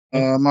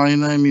My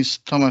name is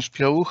Tomasz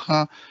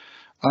Piałucha.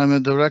 I'm a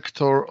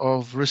director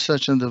of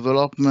research and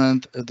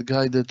development at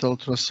Guided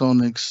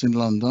Ultrasonics in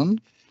London.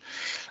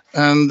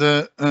 And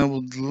I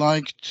would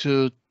like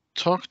to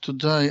talk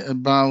today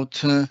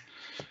about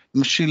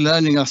machine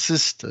learning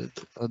assisted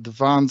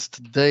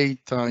advanced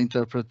data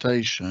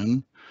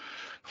interpretation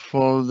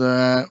for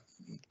the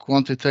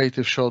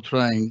quantitative short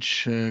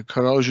range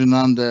corrosion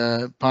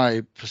under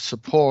pipe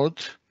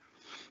support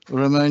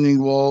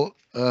remaining wall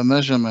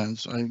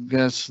measurements. I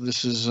guess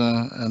this is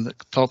a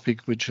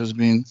topic which has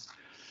been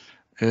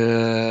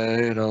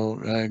going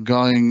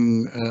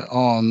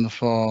on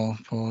for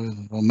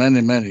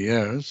many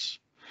years,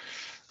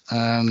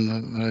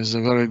 and there's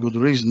a very good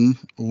reason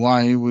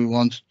why we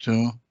want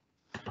to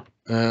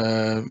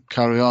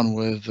carry on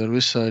with the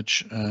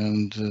research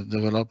and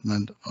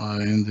development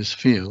in this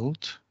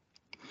field.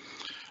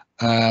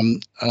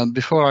 And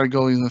before I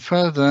go even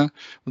further,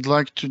 I'd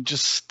like to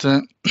just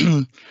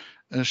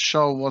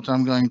show what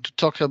I'm going to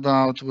talk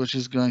about, which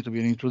is going to be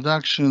an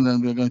introduction.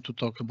 Then we're going to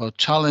talk about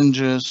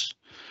challenges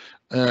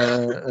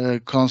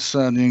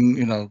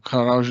concerning,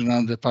 corrosion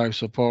under pipe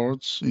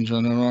supports in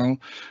general.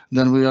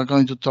 Then we are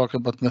going to talk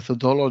about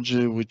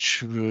methodology,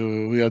 which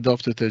we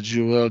adopted at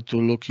GUL to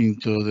look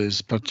into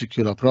this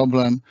particular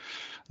problem.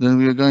 Then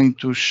we are going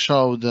to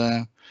show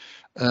the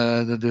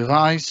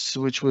device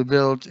which we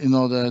built in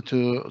order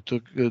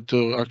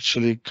to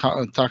actually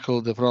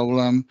tackle the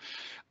problem.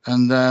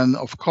 And then,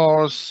 of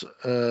course,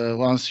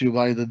 once you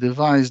buy the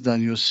device,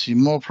 then you see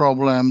more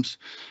problems.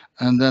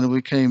 And then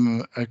we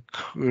came,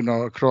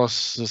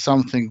 across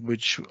something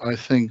which I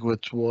think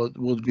would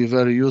be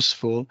very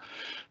useful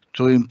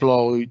to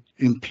employ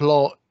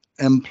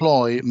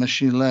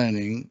machine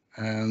learning,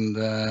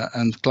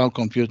 and cloud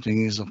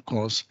computing is, of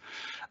course,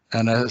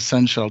 an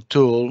essential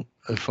tool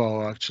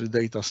for actually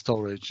data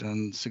storage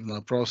and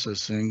signal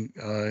processing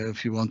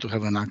if you want to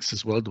have an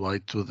access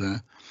worldwide to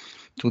the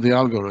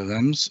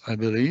algorithms, I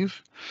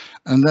believe.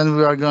 And then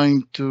we are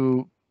going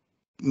to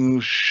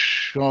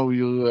show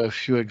you a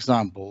few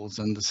examples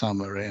and the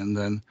summary, and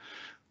then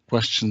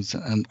questions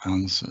and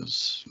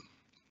answers.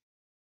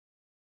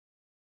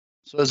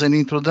 So as an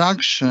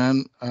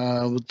introduction,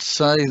 I would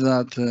say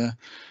that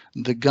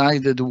the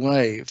guided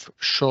wave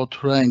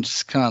short range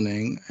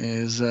scanning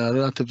is a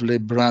relatively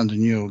brand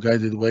new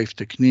guided wave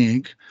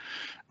technique,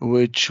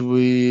 which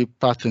we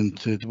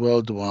patented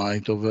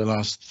worldwide over the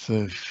last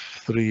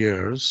 3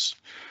 years.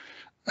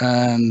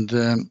 And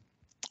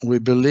we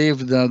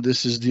believe that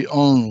this is the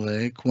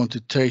only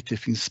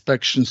quantitative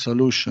inspection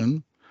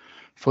solution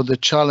for the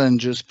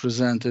challenges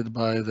presented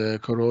by the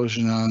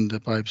corrosion and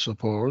the pipe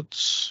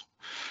supports.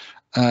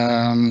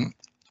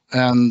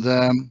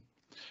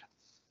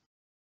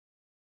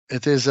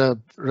 It is a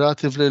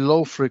relatively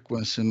low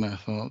frequency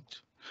method,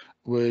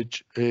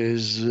 which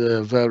is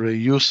very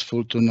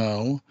useful to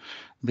know,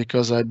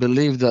 because I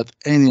believe that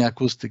any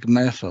acoustic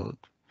method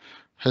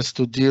has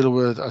to deal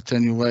with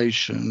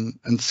attenuation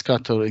and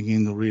scattering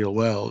in the real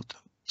world,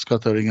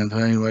 scattering and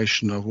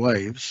attenuation of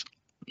waves.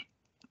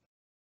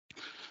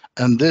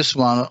 And this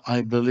one,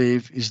 I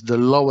believe, is the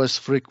lowest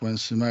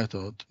frequency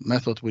method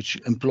which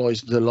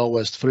employs the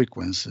lowest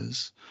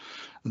frequencies,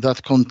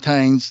 that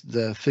contains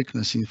the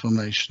thickness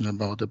information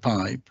about the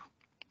pipe.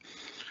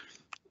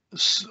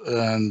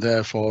 And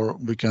therefore,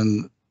 we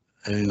can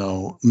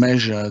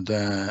measure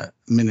the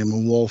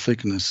minimum wall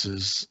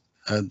thicknesses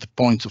at the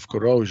point of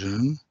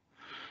corrosion.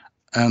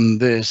 And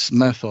this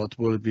method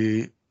will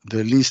be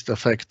the least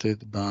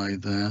affected by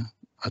the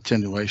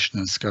attenuation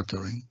and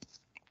scattering.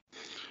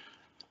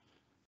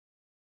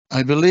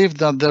 I believe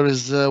that there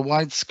is a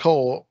wide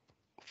scope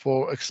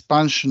for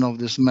expansion of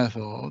this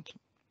method,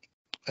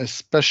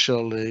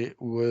 especially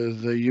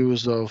with the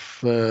use of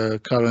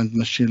current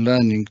machine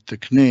learning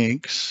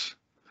techniques,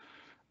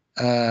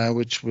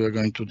 which we're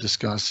going to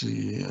discuss a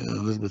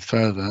little bit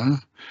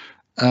further.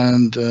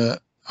 And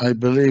I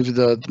believe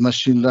that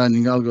machine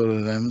learning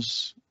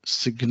algorithms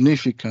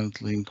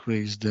significantly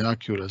increase the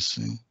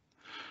accuracy,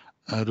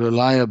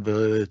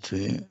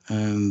 reliability,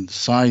 and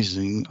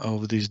sizing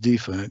of these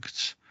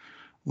defects,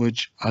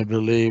 which I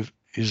believe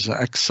is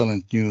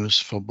excellent news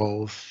for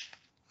both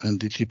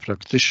NDT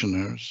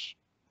practitioners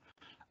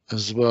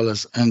as well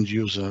as end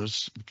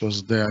users,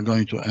 because they are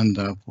going to end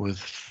up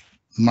with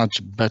much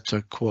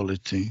better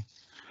quality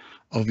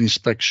of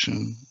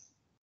inspection,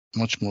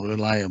 much more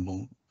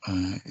reliable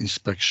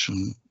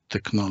inspection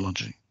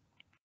technology.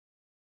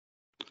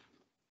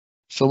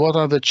 So what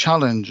are the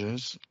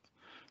challenges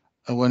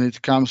when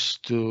it comes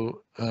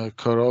to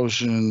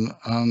corrosion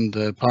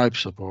and pipe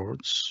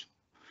supports?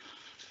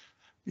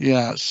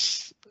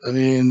 Yes, I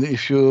mean,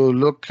 if you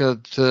look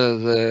at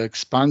the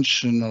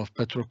expansion of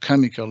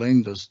petrochemical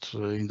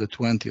industry in the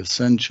 20th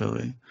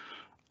century,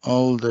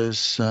 all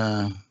this,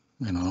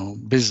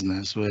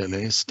 business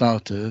really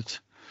started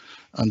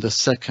in the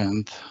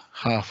second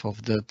half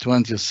of the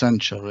 20th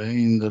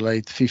century, in the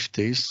late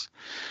 50s,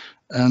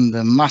 and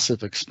the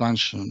massive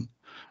expansion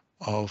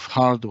of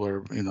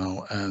hardware,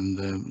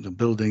 and the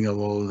building of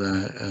all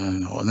the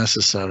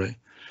necessary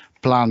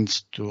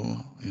plants to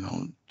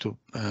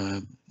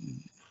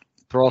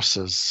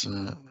process,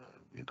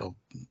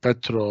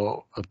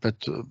 petrol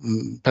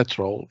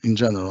in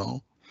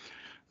general.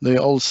 They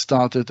all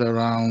started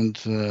around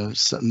in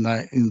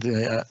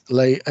the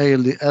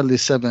early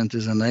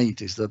 70s and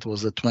 80s. That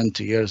was a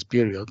 20 years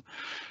period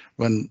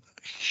when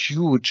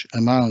huge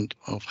amount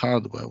of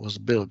hardware was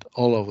built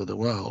all over the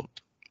world.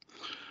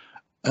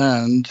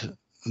 And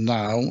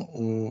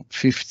now,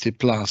 50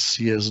 plus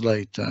years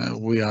later,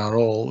 we are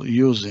all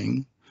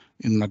using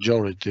in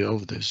majority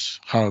of this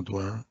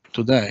hardware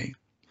today.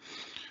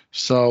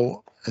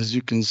 So as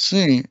you can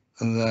see,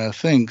 the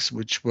things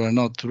which were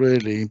not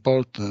really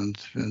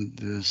important in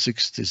the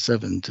 60s,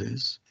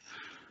 70s,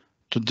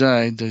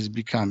 today there's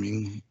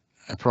becoming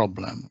a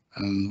problem.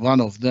 And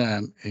one of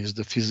them is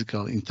the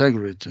physical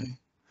integrity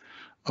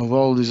of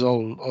all this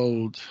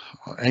old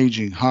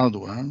aging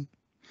hardware.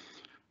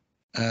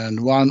 And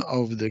one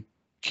of the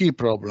key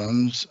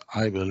problems,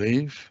 I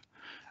believe,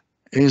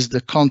 is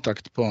the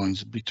contact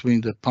points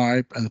between the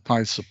pipe and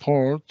pipe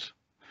support.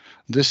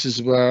 This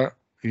is where,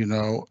 we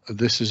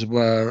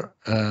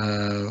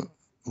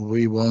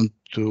want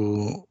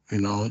to,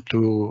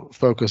 to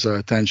focus our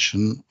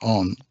attention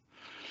on.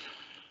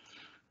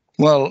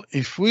 Well,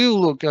 if we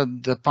look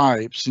at the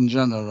pipes in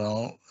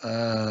general,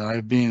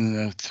 I've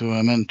been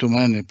to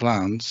many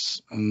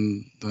plants,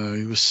 and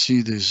you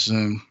see this,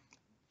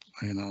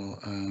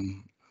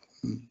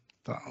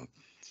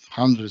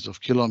 hundreds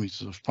of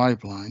kilometers of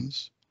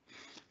pipelines.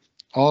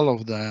 All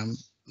of them,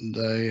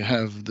 they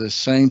have the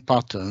same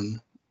pattern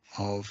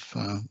of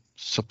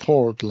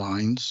support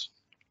lines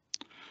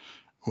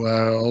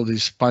where all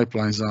these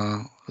pipelines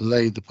are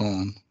laid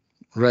upon,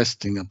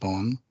 resting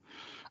upon,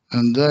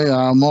 and they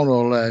are more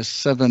or less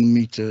 7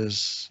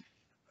 meters,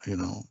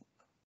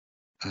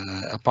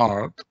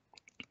 apart.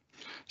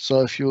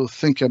 So if you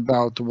think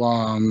about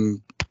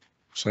one,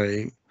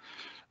 say,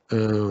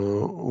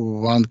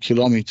 1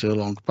 kilometer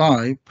long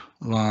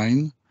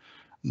pipeline,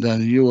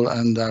 then you will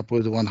end up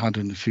with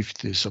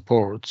 150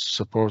 supports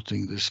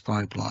supporting this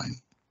pipeline.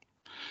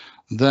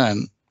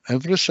 Then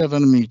every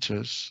 7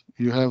 meters,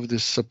 you have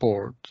this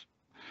support.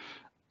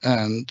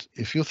 And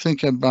if you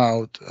think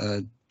about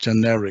a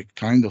generic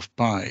kind of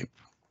pipe,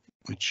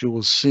 which you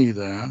will see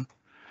there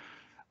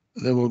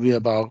will be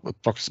about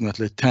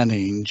approximately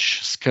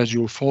 10-inch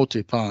Schedule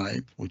 40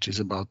 pipe, which is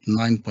about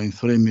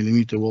 9.3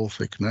 millimeter wall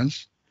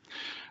thickness.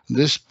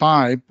 This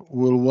pipe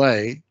will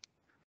weigh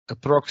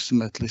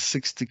approximately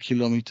 60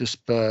 kilometers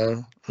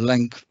per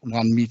length,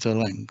 1 meter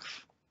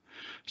length.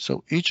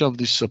 So each of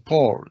these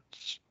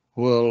supports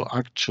will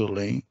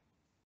actually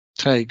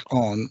take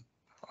on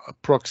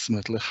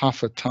approximately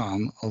half a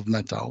ton of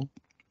metal.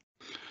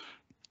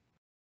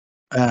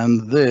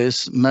 And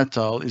this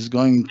metal is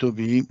going to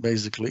be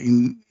basically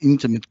in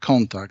intimate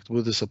contact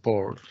with the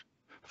support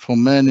for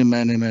many,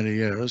 many, many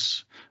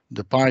years.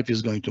 The pipe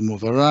is going to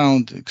move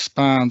around,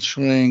 expand,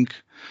 shrink,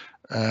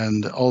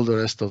 and all the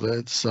rest of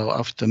it. So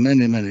after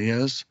many, many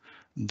years,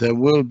 there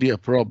will be a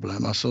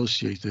problem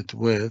associated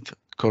with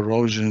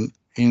corrosion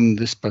in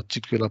these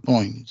particular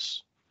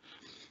points.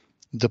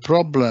 The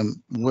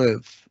problem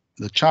with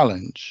the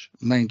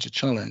major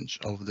challenge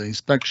of the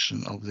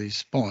inspection of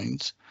these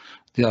points,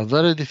 they are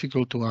very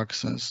difficult to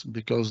access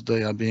because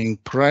they are being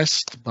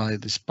pressed by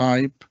this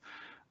pipe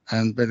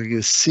and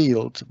basically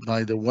sealed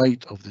by the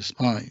weight of this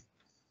pipe.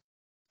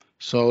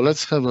 So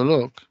let's have a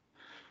look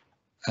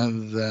at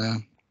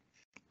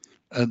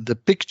the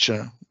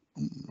picture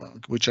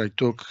which I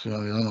took,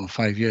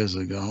 5 years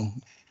ago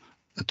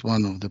at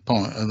one of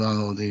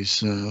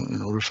these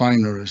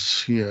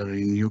refineries here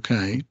in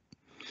UK,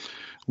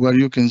 where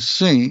you can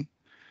see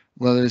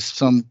where there is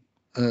some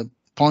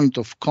point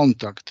of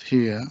contact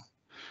here.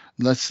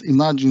 Let's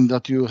imagine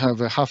that you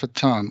have a half a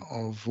ton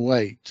of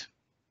weight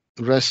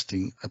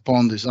resting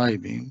upon this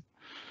I-beam.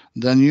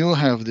 Then you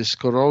have this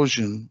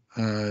corrosion,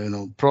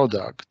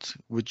 product,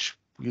 which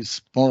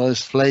is more or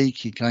less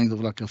flaky, kind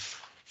of like a,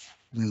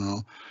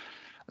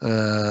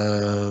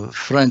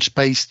 French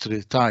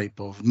pastry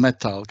type of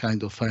metal,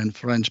 kind of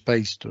French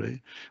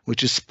pastry,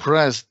 which is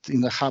pressed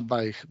in the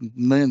by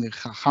many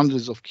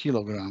hundreds of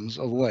kilograms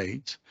of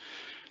weight.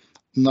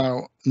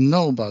 Now,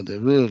 nobody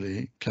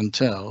really can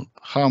tell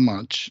how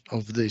much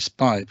of this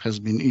pipe has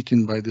been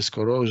eaten by this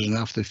corrosion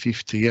after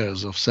 50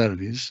 years of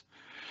service,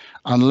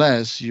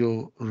 unless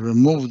you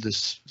remove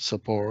this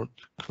support,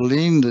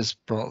 clean this,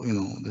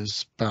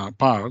 this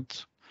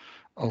part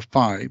of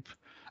pipe,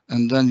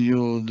 and then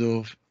you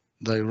do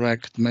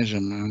direct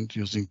measurement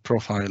using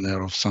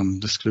profiler of some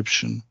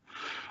description,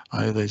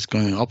 either it's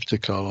going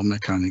optical or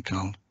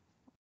mechanical,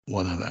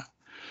 whatever.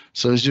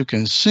 So as you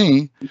can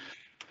see,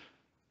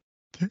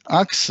 the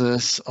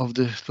access of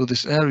to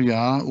this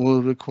area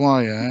will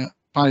require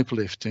pipe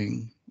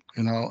lifting,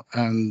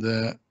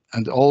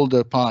 and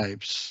older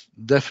pipes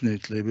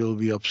definitely will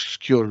be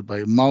obscured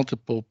by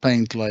multiple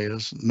paint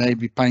layers.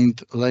 Maybe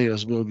paint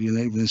layers will be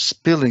even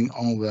spilling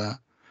over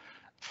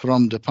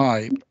from the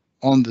pipe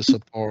on the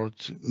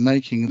support,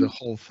 making the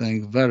whole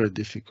thing very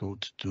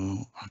difficult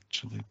to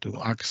actually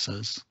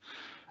access.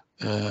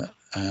 And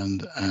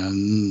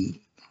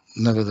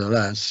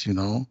nevertheless,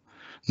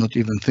 not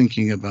even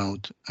thinking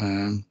about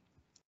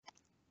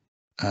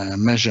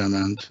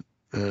measurement,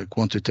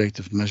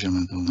 quantitative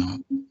measurement of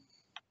that.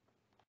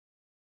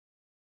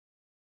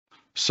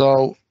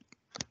 So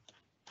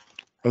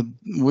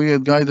we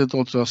at Guided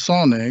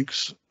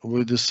Ultrasonics,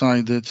 we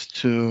decided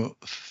to,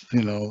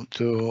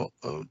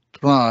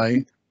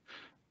 try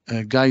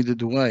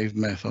guided wave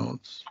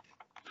methods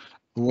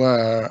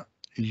where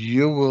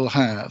you will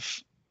have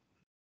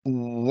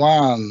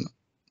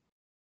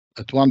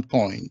at one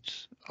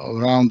point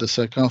around the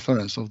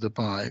circumference of the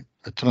pipe,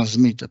 a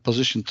transmitter,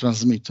 position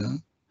transmitter,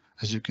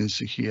 as you can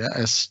see here,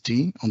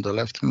 ST on the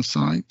left-hand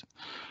side,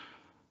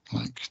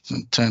 like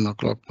the 10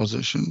 o'clock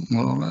position,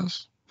 more or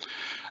less.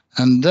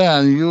 And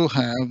then you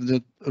have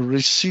the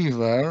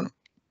receiver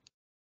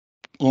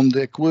on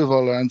the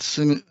equivalent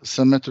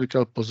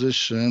symmetrical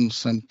position,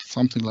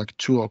 something like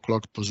 2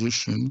 o'clock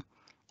position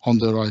on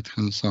the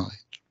right-hand side.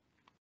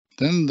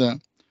 Then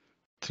the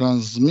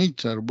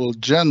transmitter will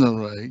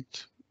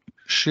generate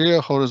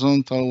shear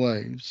horizontal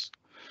waves,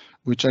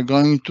 which are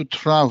going to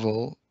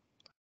travel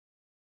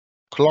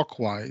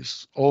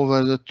clockwise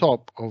over the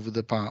top of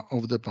the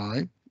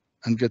pipe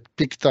and get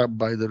picked up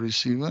by the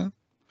receiver.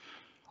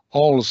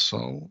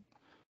 Also,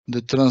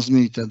 the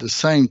transmitter at the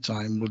same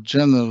time will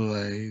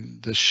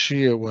generate the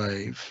shear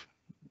wave,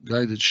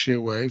 guided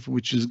shear wave,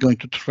 which is going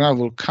to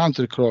travel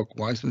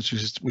counterclockwise,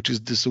 which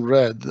is this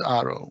red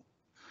arrow,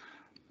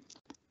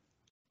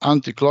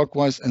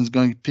 anti-clockwise, and is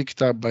going to be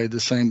picked up by the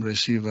same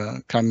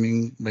receiver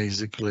coming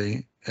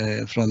basically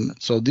from.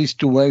 So these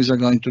two waves are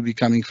going to be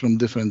coming from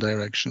different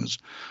directions.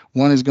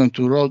 One is going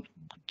to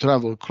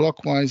travel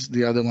clockwise,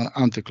 the other one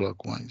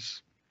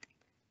anti-clockwise.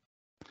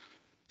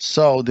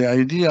 So the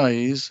idea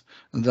is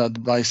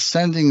that by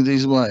sending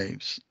these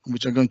waves,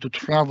 which are going to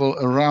travel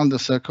around the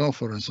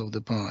circumference of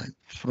the pipe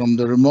from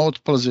the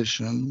remote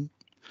position,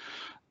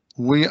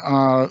 we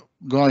are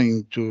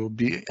going to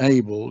be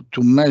able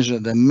to measure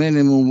the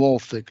minimum wall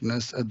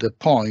thickness at the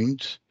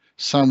point,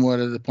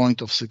 somewhere at the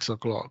point of 6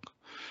 o'clock,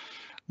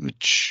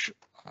 which,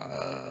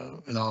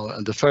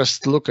 at the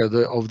first look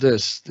of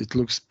this, it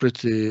looks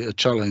pretty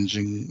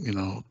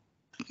challenging,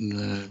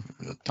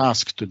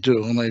 task to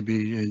do,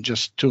 maybe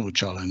just too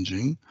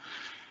challenging.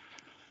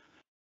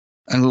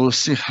 And we'll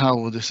see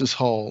how this is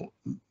all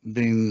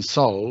being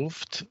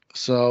solved.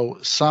 So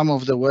some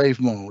of the wave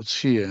modes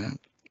here,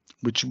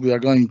 which we are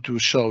going to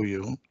show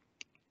you,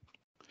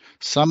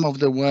 some of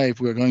the wave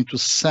we're going to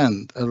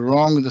send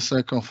along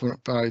the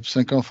pipe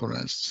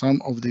circumference,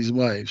 some of these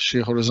waves,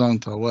 shear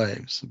horizontal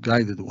waves,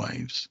 guided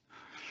waves,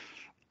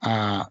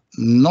 are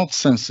not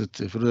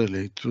sensitive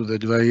really to the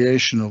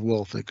variation of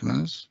wall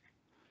thickness,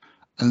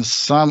 and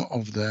some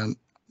of them,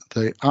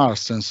 they are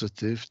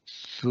sensitive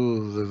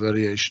to the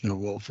variation of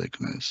wall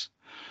thickness.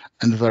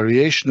 And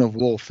variation of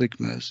wall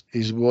thickness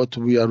is what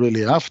we are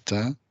really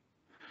after,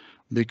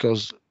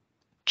 because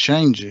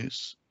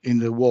changes in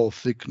the wall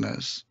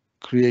thickness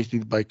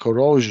created by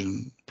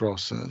corrosion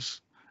process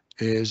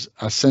is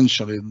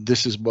essentially,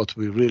 this is what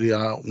we really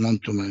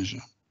want to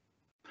measure.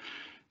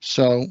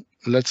 So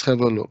let's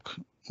have a look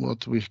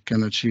what we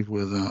can achieve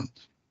with that.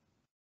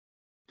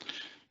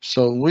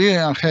 So we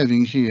are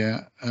having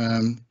here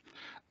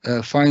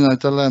a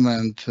finite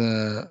element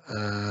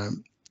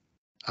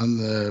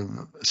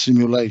and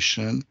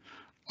simulation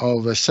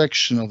of a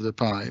section of the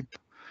pipe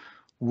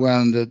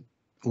when the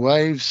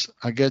waves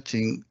are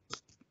getting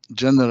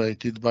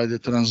generated by the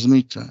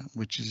transmitter,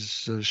 which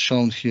is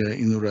shown here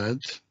in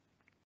red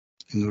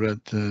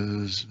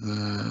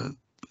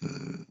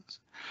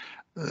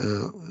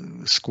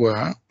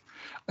square,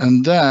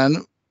 and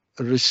then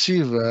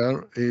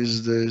receiver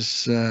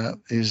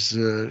is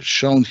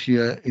shown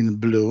here in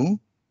blue,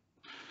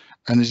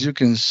 and as you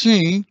can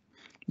see,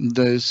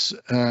 this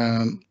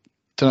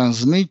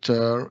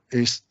transmitter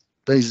is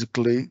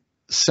basically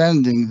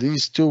sending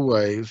these two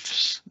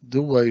waves,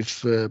 the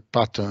wave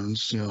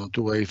patterns,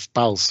 two wave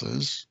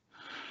pulses,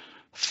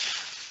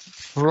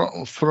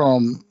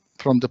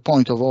 from the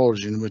point of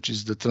origin, which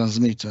is the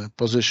transmitter,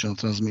 positional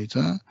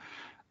transmitter,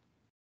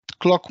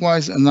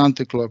 clockwise and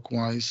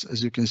anti-clockwise.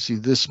 As you can see,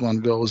 this one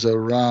goes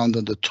around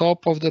at the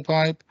top of the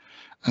pipe,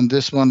 and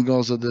this one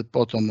goes at the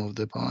bottom of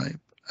the pipe,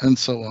 and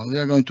so on. They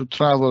are going to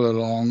travel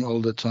along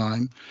all the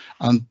time,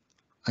 and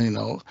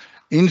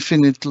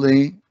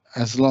infinitely,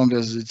 as long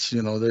as it's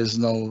there's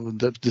no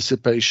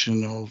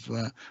dissipation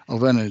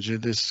of energy.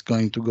 This is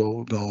going to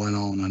go and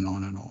on and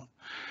on and on.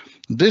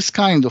 This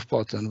kind of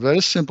pattern,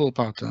 very simple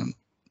pattern,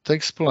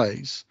 takes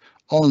place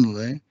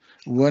only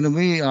when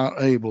we are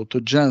able to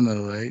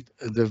generate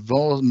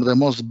the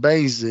most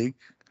basic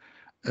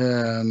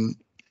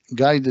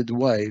guided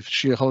wave,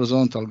 shear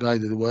horizontal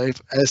guided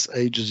wave,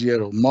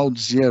 SH0, mode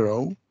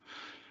 0.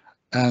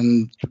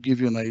 And to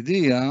give you an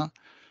idea,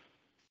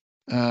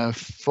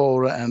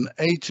 for an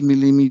 8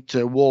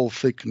 millimeter wall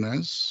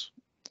thickness,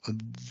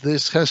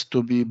 this has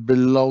to be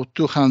below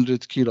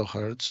 200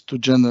 kilohertz to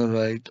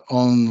generate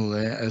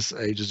only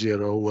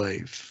SH0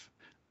 wave.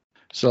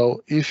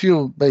 So if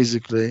you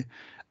basically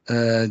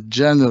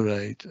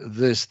generate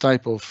this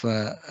type of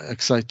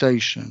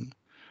excitation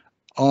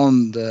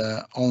on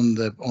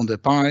the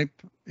pipe,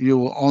 you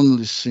will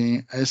only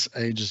see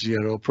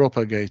SH0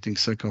 propagating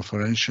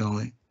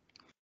circumferentially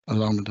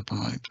along the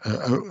pipe,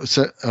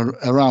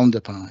 around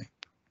the pipe.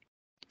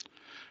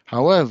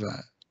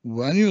 However,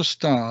 when you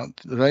start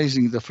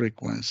raising the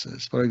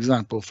frequencies, for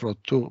example,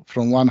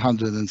 from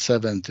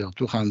 170 or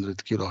 200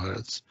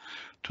 kilohertz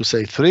to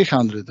say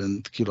 300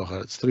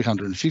 kilohertz,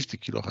 350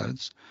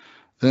 kilohertz,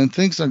 then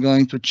things are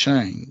going to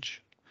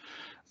change,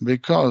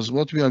 because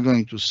what we are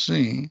going to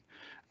see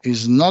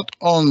is not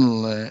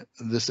only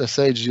this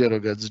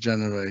SH0 gets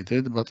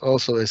generated, but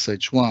also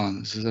SH1.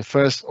 This is the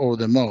first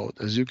order mode.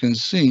 As you can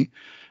see,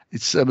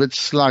 it's a bit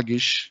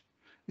sluggish.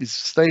 It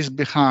stays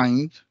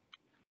behind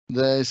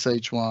the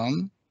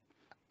SH1,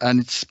 and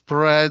it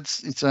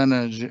spreads its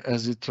energy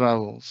as it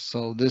travels.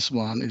 So this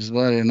one is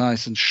very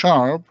nice and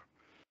sharp.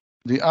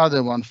 The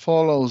other one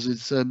follows,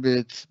 it's a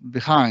bit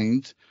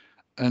behind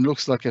and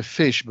looks like a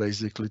fish,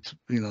 basically,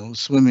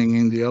 swimming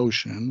in the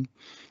ocean.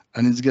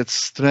 And it gets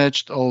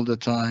stretched all the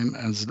time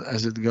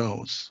as it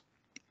goes.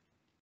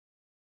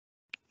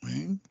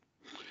 Okay.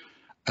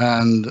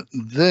 And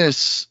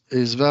this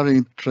is very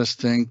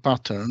interesting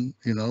pattern,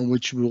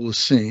 which we will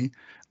see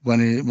when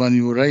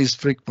you raise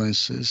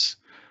frequencies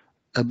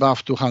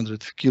above 200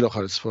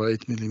 kilohertz for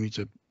 8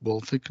 millimeter ball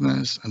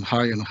thickness and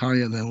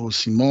higher, then we'll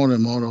see more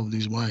and more of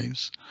these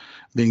waves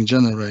being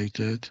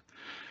generated.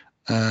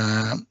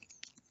 I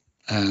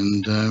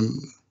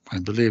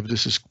believe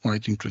this is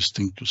quite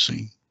interesting to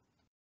see.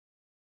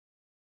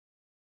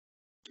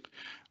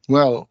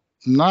 Well,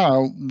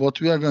 now what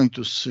we are going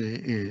to see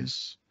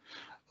is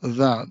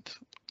that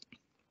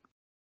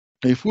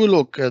if we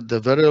look at the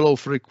very low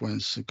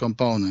frequency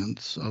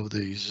components of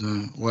these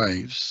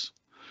waves,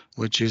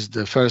 which is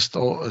the first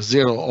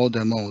zero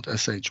order mode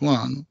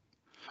SH1,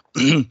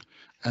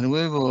 and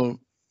we will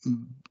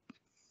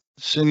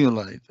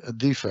simulate a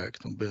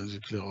defect,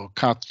 basically, or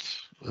cut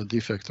a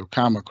defect or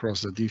come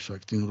across a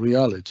defect in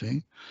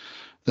reality,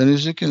 then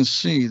as you can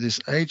see, this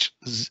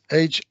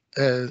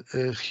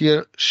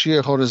here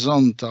shear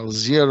horizontal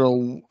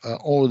zero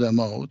order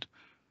mode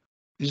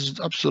is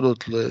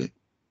absolutely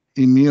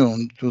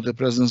immune to the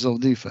presence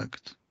of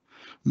defect,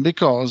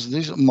 because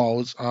these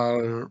modes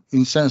are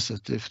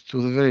insensitive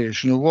to the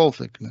variation of wall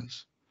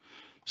thickness.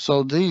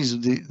 So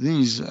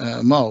these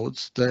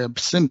modes, they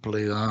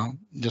simply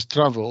just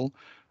travel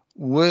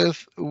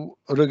with,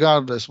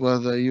 regardless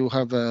whether you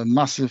have a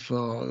massive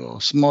or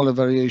smaller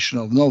variation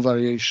or no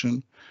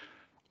variation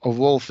of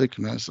wall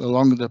thickness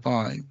along the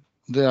pipe.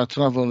 They are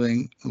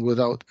traveling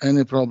without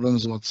any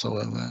problems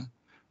whatsoever,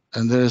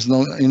 and there is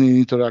no any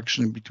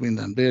interaction between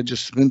them. They are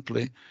just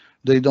simply,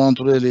 they don't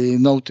really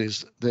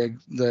notice the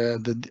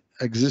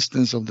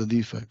existence of the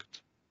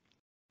defect.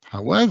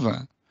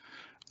 However,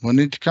 when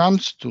it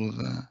comes to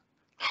the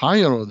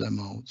higher order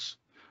modes,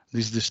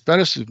 these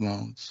dispersive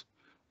modes,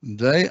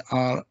 they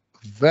are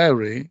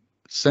very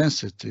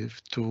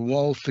sensitive to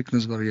wall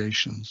thickness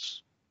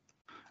variations.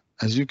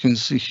 As you can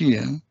see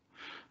here,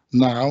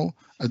 now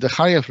at the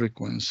higher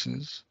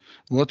frequencies,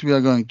 what we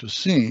are going to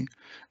see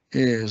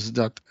is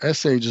that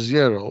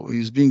SH0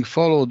 is being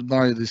followed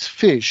by this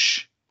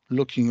fish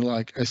looking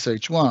like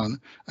SH1,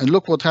 and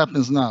look what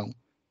happens now.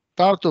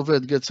 Part of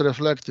it gets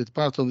reflected,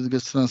 part of it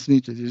gets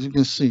transmitted, as you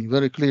can see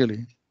very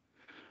clearly.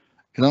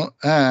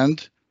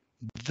 And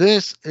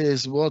this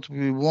is what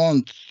we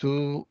want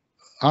to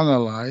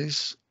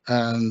analyze,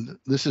 and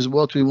this is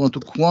what we want to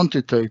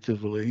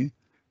quantitatively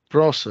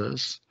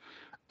process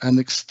and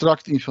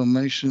extract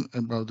information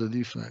about the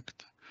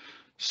defect.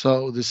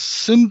 So the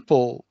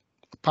simple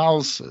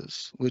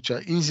pulses, which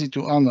are easy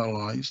to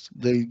analyze,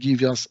 they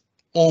give us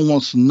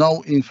almost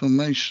no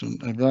information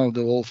about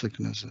the wall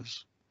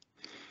thicknesses.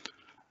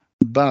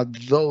 But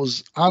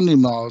those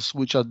animals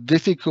which are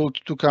difficult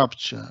to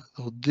capture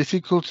or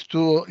difficult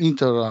to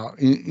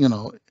interact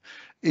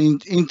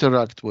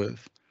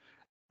with,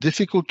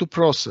 difficult to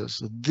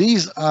process,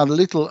 these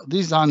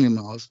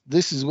animals,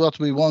 this is what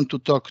we want to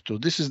talk to.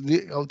 This is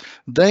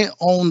they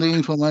own the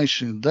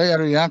information, they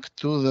react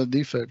to the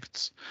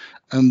defects,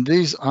 and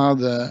these are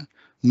the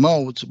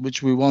modes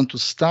which we want to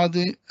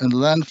study and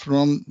learn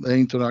from the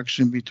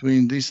interaction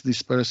between these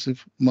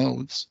dispersive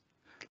modes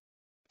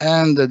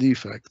and the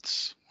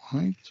defects,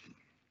 right?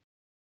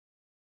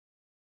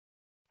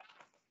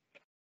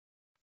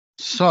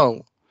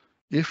 So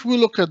if we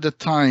look at the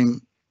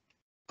time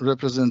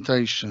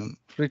representation,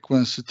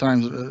 frequency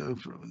times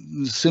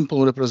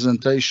simple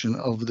representation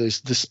of this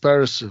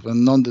dispersive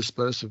and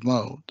non-dispersive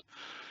mode,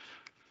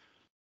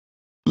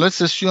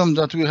 let's assume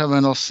that we have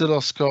an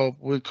oscilloscope.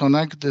 We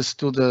connect this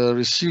to the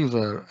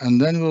receiver,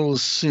 and then we will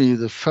see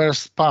the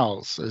first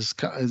pulse as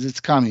it's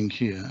coming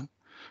here.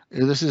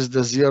 This is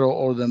the zero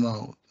order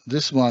mode.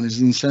 This one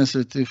is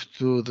insensitive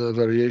to the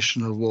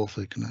variation of wall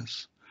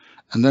thickness,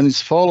 and then it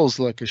follows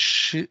like a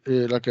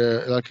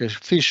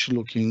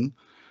fish-looking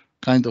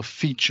kind of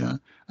feature,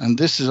 and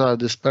this is our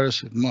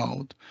dispersive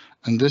mode,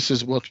 and this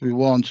is what we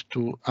want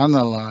to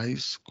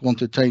analyze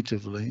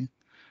quantitatively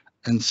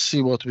and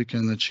see what we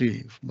can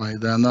achieve by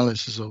the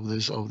analysis of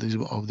these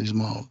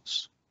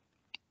modes.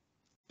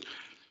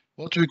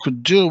 What we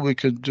could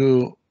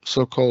do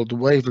so-called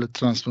wavelet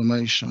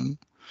transformation.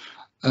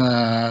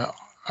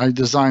 I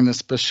designed a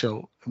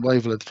special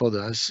wavelet for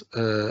this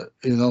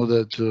in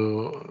order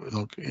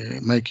to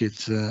make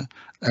it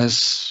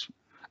as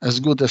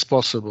good as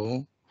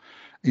possible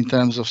in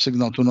terms of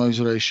signal-to-noise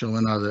ratio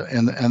and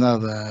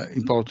other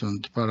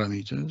important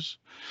parameters.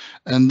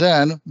 And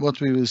then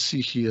what we will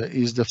see here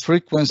is the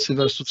frequency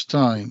versus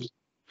time.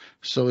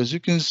 So as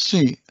you can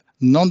see,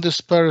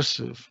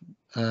 non-dispersive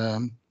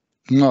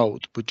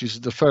mode, which is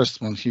the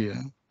first one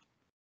here,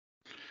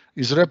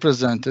 is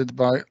represented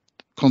by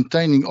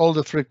containing all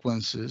the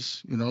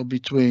frequencies,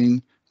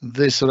 between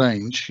this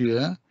range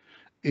here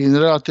in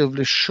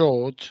relatively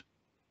short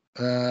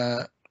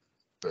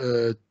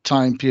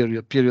time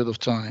period of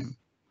time,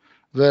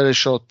 very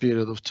short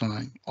period of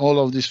time. All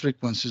of these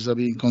frequencies are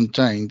being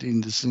contained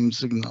in the same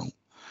signal.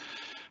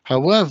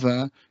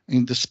 However,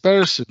 in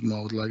dispersive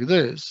mode like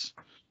this,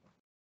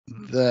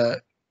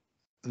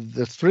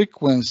 the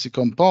frequency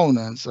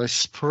components are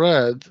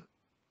spread,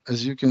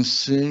 as you can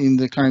see, in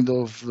the kind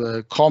of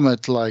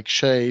comet-like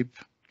shape,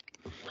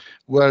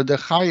 where the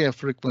higher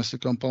frequency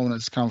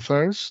components come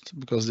first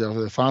because they are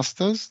the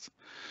fastest,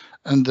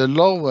 and the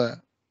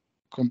lower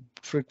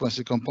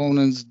frequency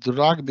components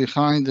drag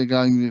behind, they're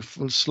going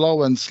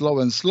slower and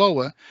slower and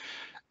slower,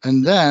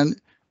 and then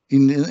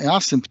in the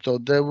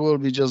asymptote they will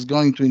be just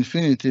going to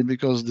infinity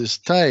because this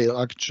tail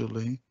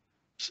actually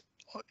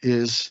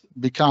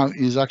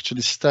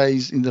actually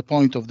stays in the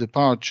point of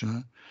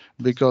departure,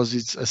 because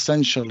it's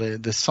essentially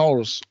the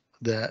source,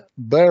 the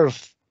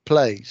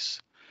birthplace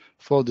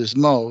for this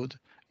mode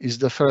is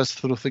the first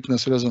through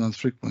thickness resonant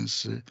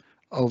frequency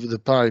of the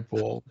pipe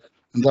wall,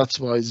 and that's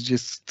why it's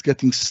just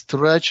getting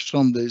stretched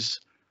from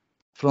this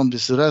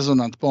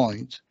resonant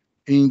point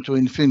into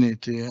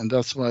infinity, and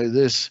that's why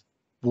this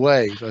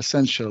wave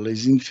essentially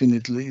is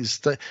infinitely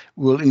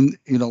will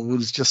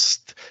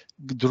just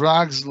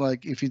drags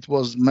like if it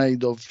was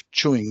made of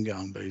chewing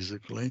gum,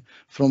 basically,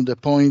 from the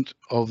point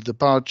of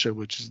departure,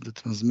 which is the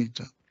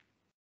transmitter.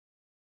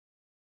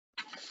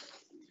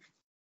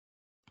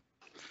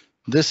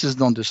 This is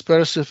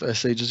non-dispersive,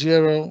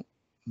 SH0.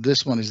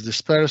 This one is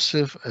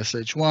dispersive,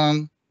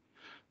 SH1.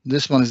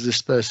 This one is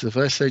dispersive,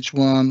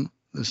 SH1.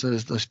 This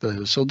is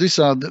dispersive. So these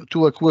are the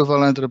two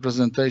equivalent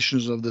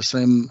representations of the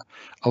same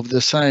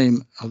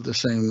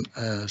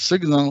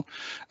signal,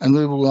 and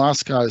we will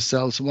ask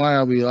ourselves, why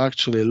are we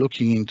actually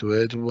looking into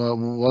it? Well,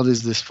 what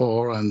is this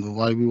for, and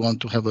why we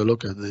want to have a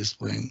look at this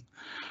thing?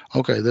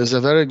 Okay, there's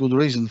a very good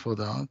reason for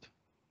that,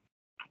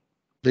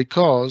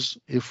 because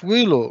if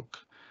we look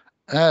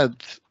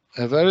at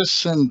a very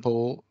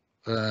simple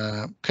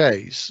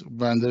case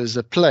when there is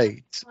a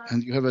plate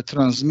and you have a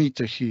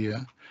transmitter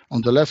here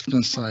on the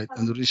left-hand side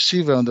and the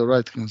receiver on the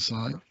right-hand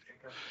side,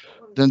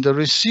 then the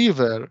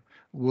receiver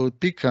will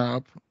pick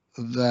up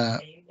the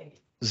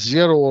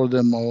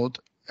zero-order mode,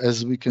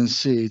 as we can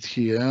see it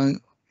here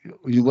in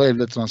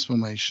wavelet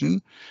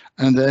transformation,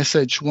 and the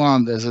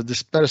SH1 as a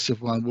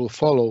dispersive one will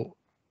follow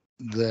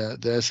the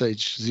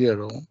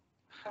SH0,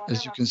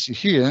 as you can see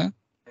here.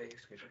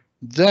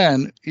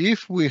 Then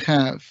if we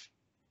have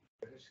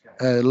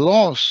a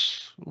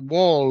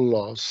wall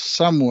loss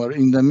somewhere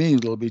in the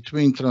middle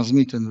between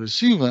transmitter and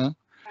receiver,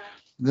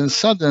 then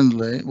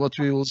suddenly what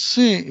we will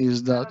see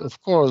is that, of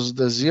course,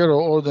 the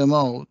zero-order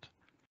mode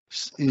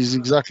is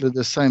exactly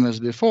the same as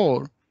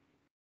before,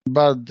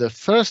 but the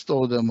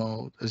first-order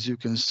mode, as you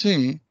can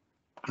see,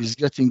 is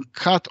getting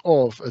cut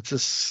off at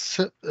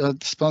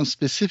some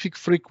specific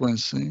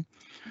frequency.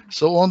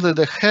 So only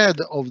the head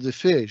of the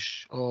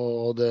fish,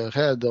 or the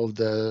head of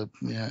the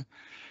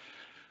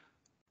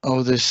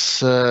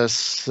this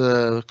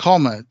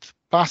comet,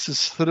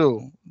 passes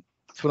through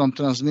from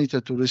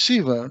transmitter to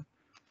receiver,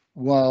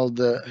 while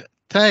the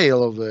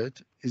tail of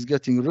it is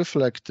getting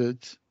reflected.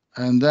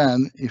 And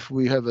then if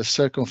we have a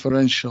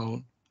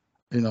circumferential,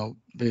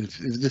 if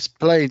this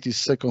plate is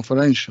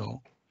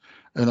circumferential,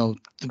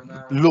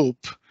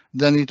 loop,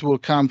 then it will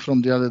come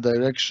from the other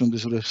direction,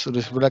 this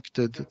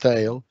reflected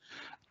tail,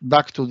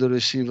 back to the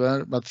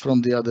receiver, but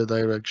from the other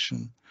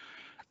direction.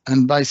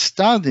 And by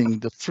studying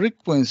the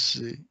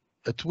frequency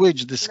at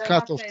which this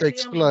cutoff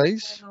takes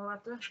place.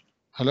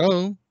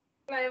 Hello?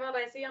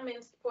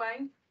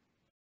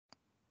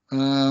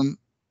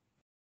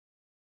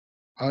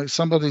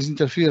 Somebody's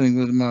interfering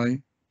with my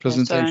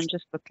presentation. Sorry, I'm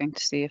just looking to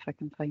see if I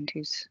can find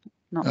who's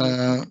not.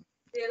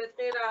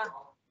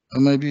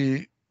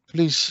 Maybe,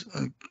 please,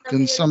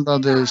 can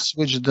somebody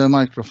switch the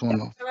microphone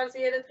off?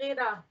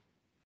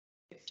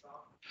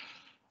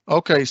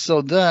 Okay,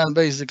 so then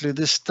basically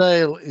this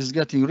tail is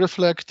getting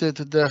reflected,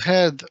 the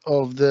head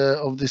of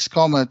this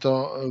comet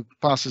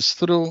passes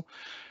through,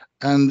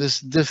 and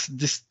this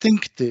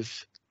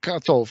distinctive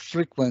cutoff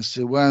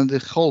frequency when the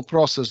whole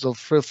process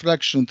of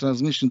reflection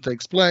transmission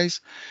takes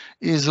place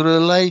is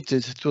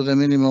related to the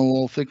minimum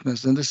wall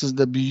thickness. And this is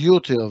the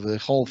beauty of the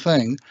whole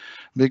thing,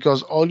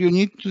 because all you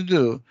need to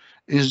do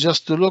is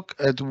just to look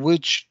at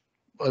which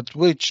at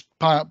which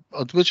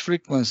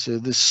frequency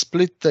this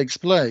split takes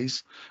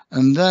place,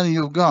 and then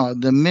you've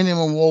got the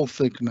minimum wall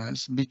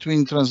thickness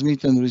between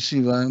transmitter and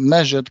receiver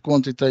measured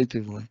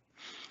quantitatively.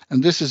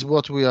 And this is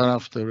what we are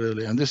after,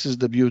 really, and this is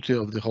the beauty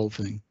of the whole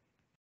thing.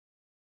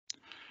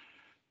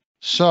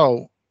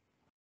 So,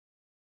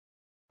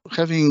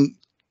 having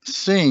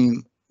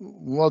seen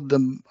what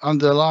the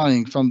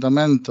underlying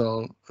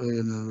fundamental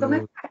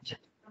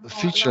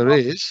feature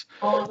is,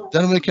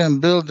 then we can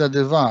build a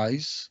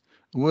device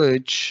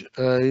which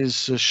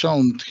is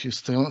shown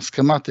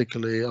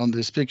schematically on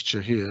this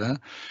picture here.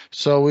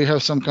 So we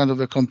have some kind of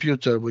a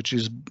computer which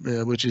is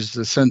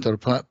the center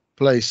part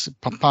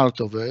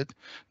of it.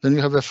 Then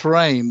you have a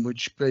frame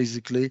which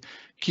basically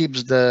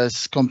keeps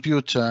this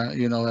computer,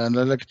 you know, an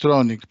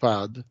electronic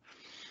pad,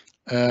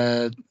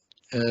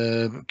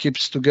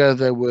 keeps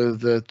together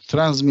with the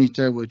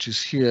transmitter, which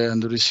is here,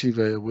 and the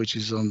receiver, which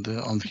is on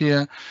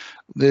here.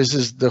 This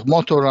is the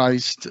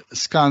motorized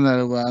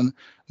scanner one.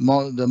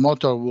 The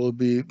motor will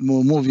be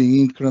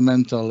moving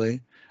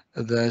incrementally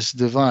this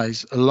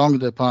device along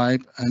the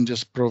pipe and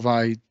just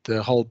provide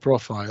the whole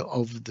profile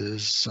of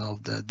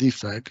the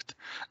defect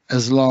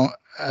as long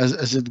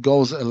as it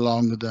goes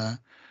along the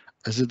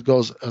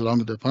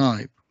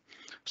pipe.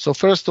 So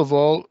first of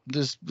all,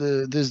 this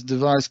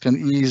device can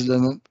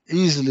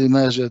easily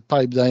measure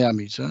pipe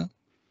diameter.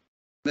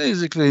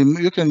 Basically,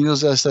 you can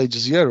use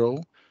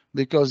SH0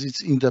 because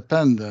it's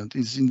independent.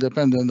 It's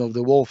independent of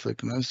the wall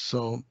thickness.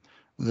 So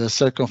the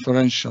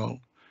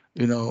circumferential,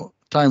 you know,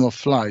 time of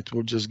flight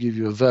will just give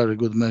you a very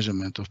good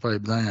measurement of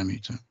pipe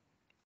diameter.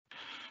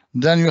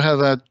 Then you have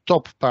a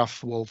top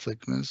path wall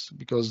thickness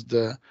because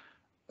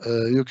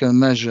you can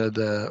measure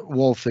the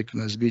wall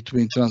thickness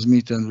between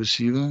transmitter and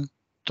receiver.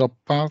 Top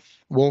path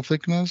wall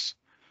thickness,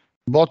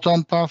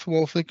 bottom path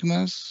wall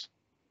thickness,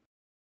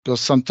 because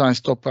sometimes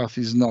top path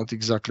is not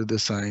exactly the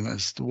same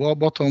as the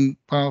bottom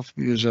path,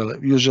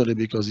 usually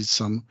because it's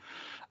some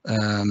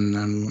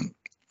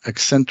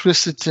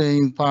eccentricity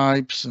in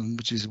pipes, and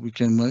which is we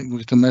can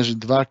measure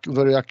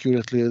very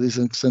accurately these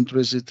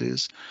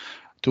eccentricities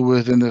to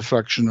within a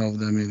fraction of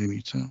the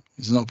millimeter.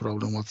 It's no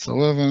problem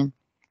whatsoever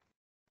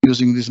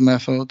using this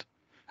method.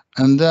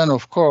 And then,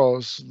 of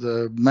course,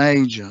 the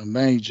major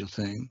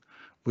thing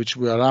which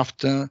we are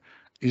after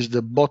is the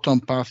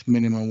bottom path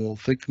minimum wall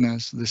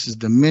thickness. This is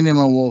the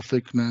minimum wall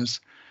thickness,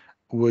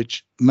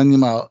 which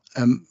minimal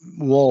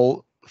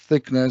wall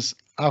thickness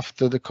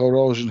after the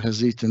corrosion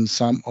has eaten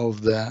some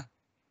of the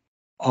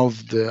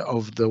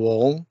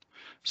wall.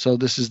 So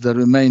this is the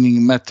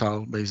remaining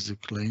metal,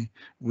 basically,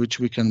 which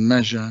we can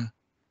measure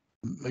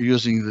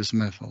using this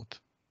method.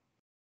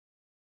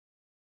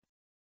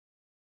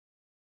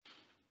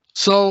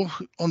 So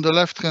on the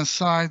left-hand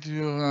side,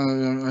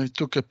 I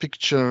took a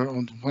picture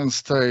on one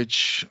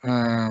stage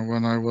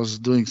when I was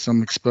doing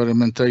some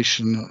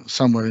experimentation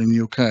somewhere in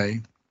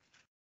UK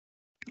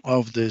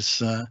of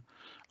this.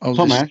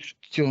 Tomasz,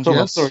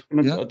 yes, sorry,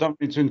 yeah? I don't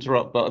mean to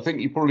interrupt, but I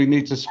think you probably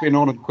need to spin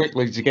on and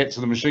quickly to get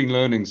to the machine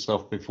learning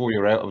stuff before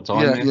you're out of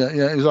time.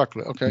 Yeah,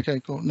 exactly.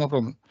 Okay, cool, no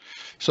problem.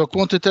 So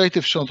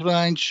quantitative short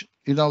range,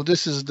 you know,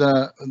 this is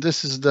the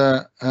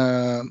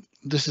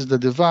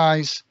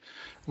device,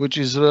 which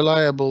is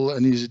reliable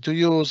and easy to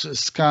use. It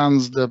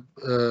scans the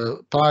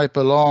pipe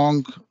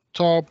along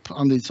top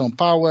and its own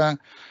power.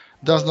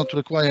 Does not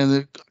require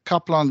any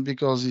couplant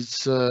because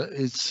it's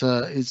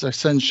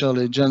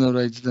essentially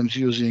generates them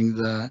using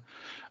the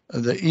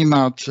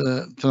EMAT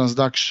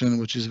transduction,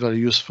 which is very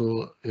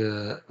useful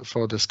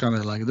for the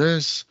scanner like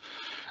this.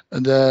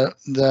 The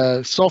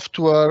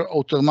software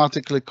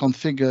automatically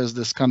configures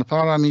the scan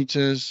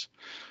parameters,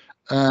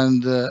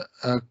 and there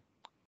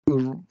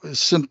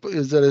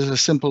is a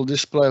simple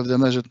display of the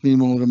measured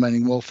minimum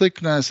remaining wall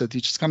thickness at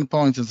each scan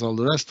point and all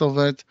the rest of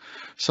it.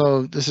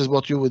 So this is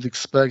what you would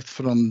expect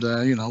from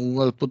the, you know,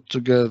 well put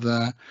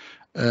together,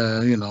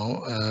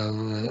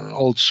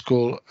 old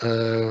school,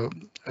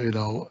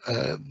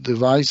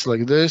 device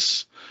like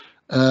this.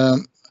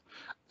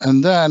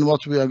 And then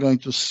what we are going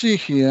to see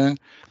here,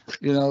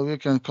 you know, we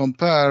can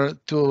compare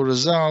two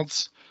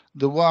results.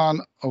 The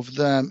one of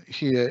them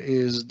here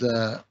is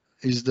the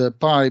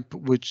pipe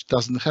which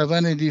doesn't have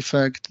any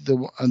defect,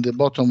 and the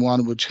bottom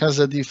one which has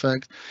a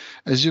defect.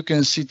 As you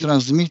can see,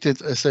 transmitted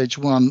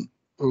SH1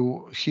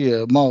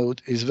 here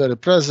mode is very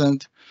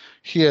present.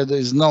 Here there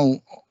is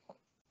no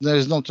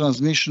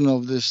transmission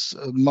of this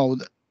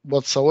mode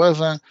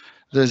whatsoever.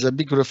 There's a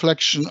big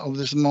reflection of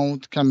this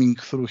mode coming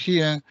through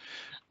here.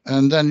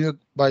 And then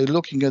by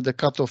looking at the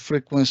cutoff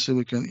frequency,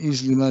 we can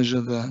easily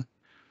measure the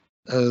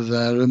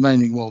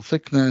remaining wall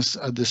thickness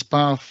at this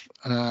path,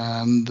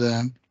 and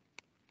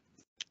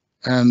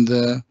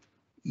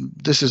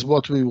this is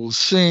what we will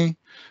see.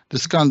 The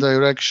scan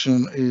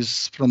direction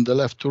is from the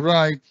left to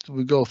right.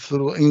 We go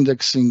through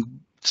indexing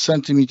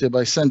centimeter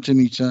by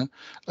centimeter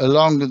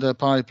along the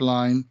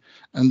pipeline,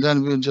 and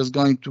then we're just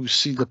going to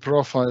see the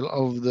profile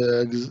of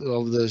the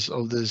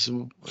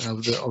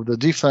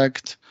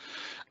defect.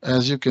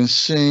 As you can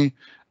see,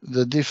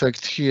 the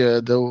defect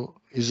here though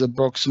is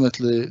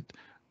approximately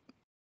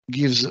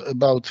gives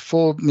about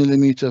 4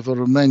 millimeter of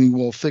remaining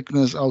wall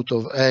thickness out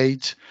of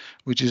 8,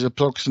 which is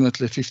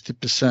approximately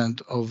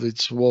 50% of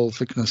its wall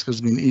thickness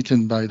has been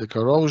eaten by the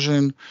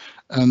corrosion.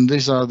 And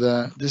these are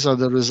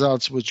the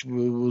results which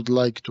we would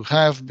like to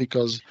have,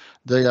 because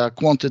they are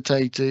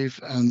quantitative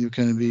and you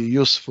can be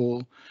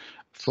useful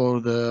for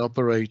the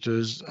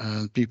operators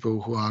and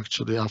people who are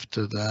actually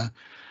after the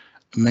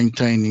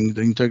maintaining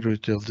the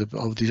integrity of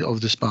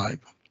this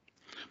pipe.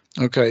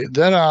 Okay,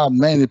 there are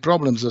many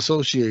problems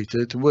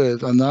associated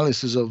with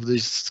analysis of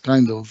this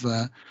kind of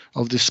the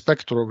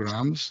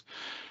spectrograms,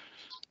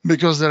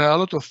 because there are a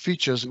lot of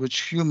features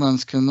which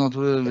humans cannot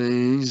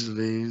really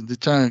easily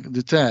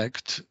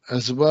detect,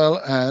 as well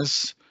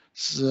as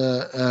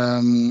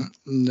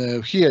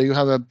here you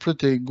have a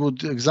pretty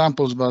good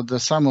examples, but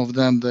some of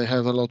them, they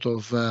have a lot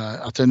of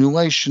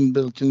attenuation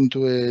built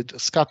into it,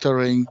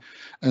 scattering,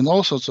 and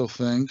all sorts of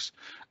things.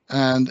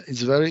 And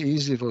it's very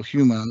easy for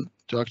human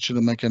to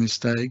actually make a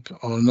mistake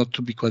or not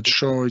to be quite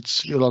sure.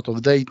 It's a lot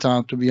of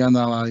data to be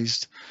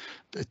analyzed.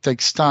 It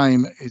takes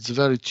time. It's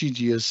very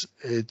tedious.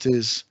 It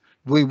is.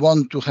 We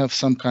want to have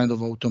some kind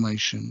of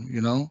automation,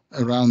 you know,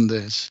 around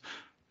this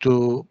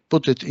to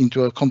put it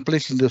into a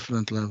completely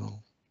different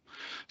level.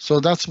 So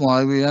that's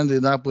why we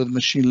ended up with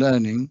machine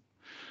learning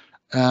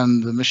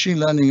and the machine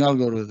learning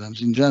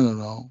algorithms in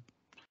general.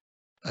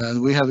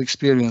 And we have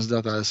experienced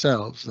that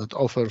ourselves, that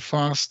offer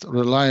fast,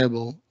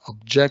 reliable,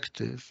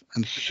 objective,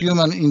 and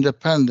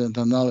human-independent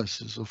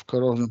analysis of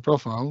corrosion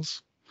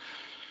profiles.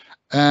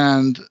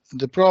 And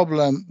the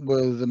problem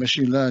with the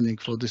machine learning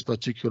for this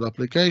particular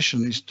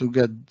application is to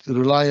get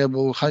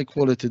reliable,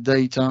 high-quality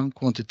data,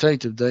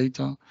 quantitative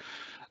data.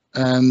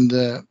 And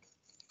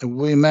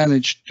we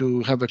managed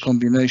to have a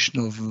combination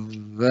of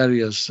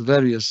various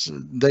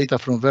data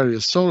from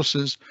various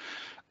sources.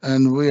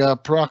 And we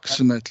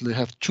approximately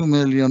have 2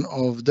 million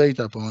of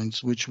data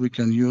points, which we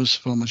can use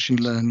for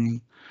machine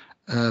learning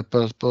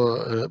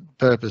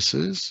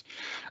purposes.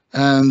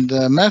 And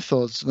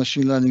methods,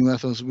 machine learning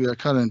methods we are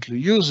currently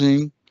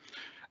using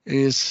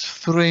is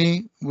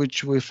 3,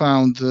 which we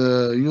found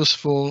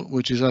useful,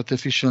 which is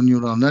artificial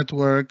neural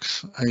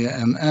networks,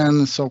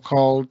 ANN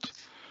so-called,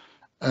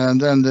 and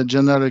then the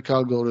generic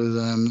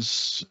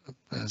algorithms,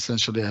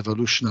 essentially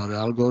evolutionary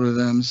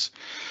algorithms,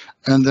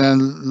 and then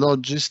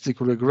logistic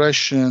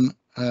regression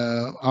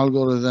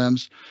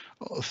algorithms.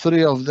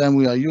 3 of them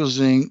we are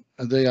using.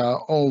 They are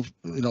all,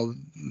 you know,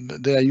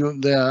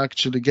 they are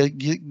actually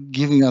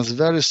giving us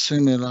very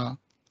similar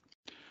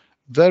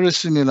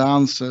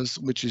answers,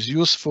 which is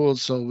useful.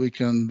 So we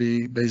can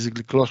be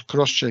basically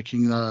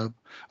cross-checking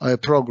our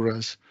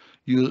progress,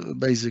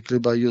 basically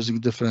by using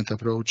different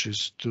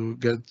approaches to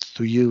get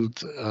to yield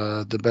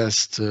the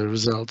best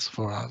results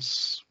for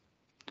us.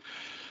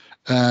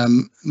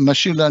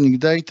 Machine learning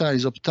data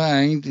is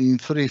obtained in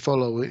 3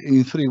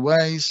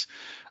 ways.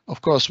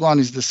 Of course, one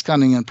is the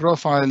scanning and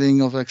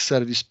profiling of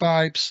ex-service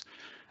pipes,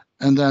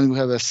 and then we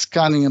have a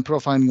scanning and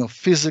profiling of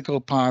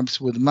physical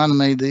pipes with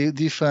man-made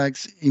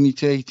defects,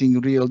 imitating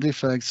real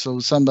defects. So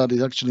somebody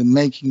is actually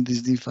making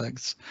these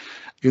defects,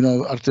 you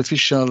know,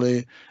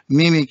 artificially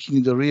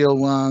mimicking the real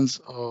ones,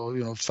 or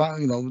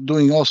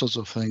doing all sorts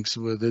of things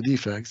with the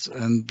defects,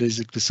 and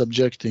basically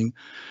subjecting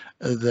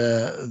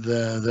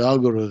the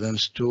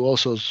algorithms to all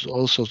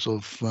sorts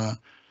of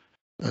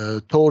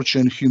torture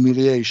and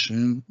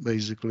humiliation,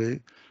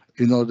 basically,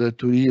 in order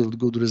to yield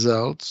good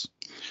results.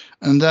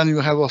 And then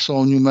you have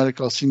also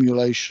numerical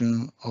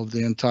simulation of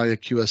the entire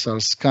QSR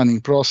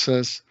scanning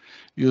process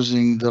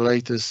using the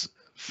latest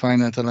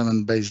finite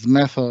element-based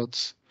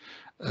methods.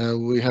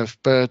 We have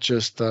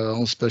purchased our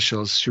own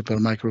special super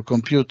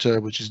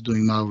microcomputer, which is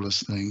doing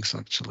marvelous things,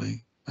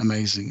 actually.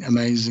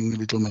 Amazing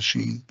little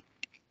machine.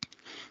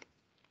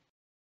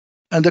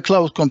 And the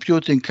cloud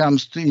computing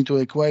comes into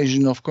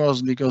equation, of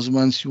course, because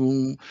once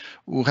you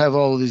have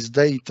all this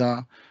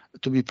data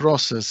to be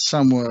processed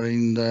somewhere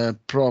in the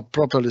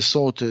properly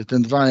sorted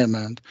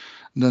environment,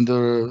 then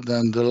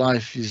the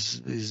life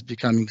is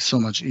becoming so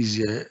much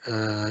easier.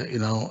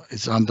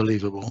 It's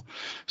unbelievable.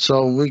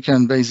 So we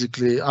can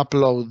basically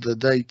upload the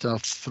data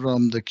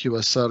from the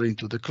QSR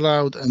into the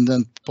cloud and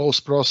then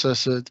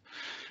post-process it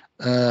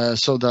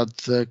so that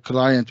the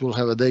client will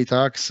have a data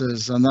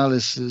access,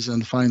 analysis,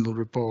 and final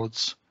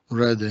reports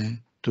ready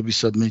to be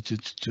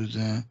submitted to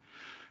the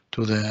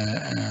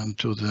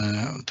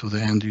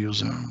end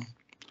user.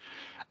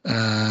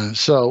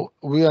 So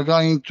we are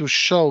going to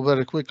show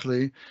very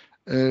quickly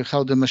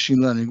how the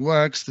machine learning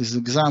works. This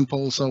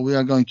example. So we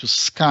are going to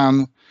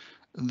scan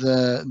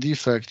the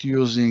defect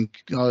using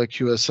our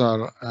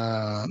QSR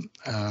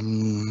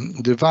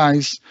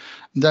device.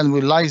 Then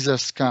we laser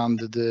scan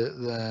the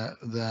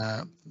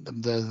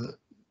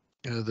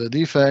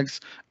defects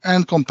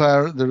and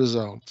compare the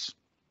results.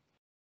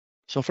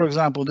 So, for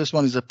example, this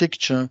one is a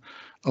picture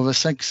of a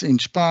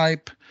 6-inch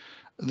pipe.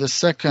 The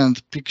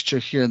second picture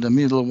here, the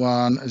middle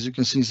one, as you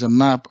can see, is a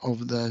map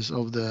of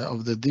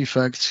the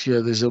defects.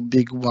 Here, there's a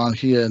big one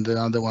here and the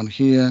other one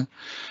here.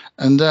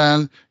 And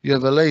then you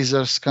have a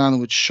laser scan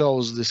which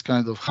shows this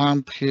kind of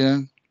hump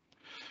here.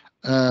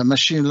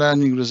 Machine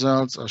learning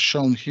results are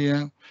shown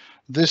here.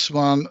 This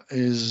one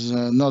is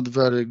not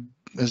very,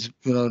 as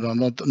you know,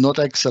 not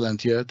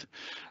excellent yet,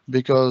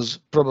 because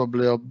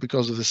probably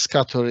because of the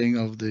scattering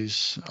of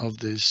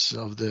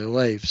the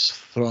waves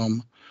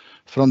from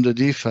the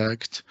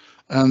defect,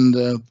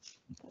 and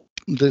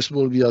this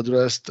will be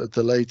addressed at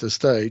a later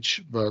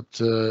stage. But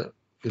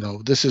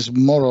this is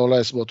more or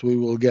less what we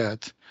will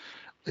get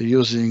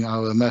using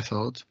our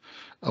method.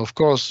 Of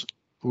course,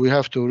 we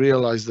have to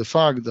realize the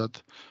fact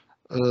that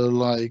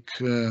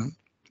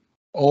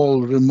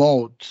all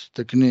remote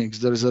techniques,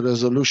 there is a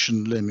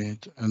resolution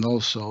limit, and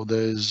also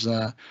there is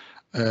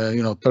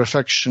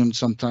perfection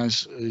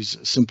sometimes is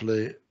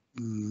simply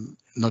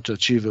not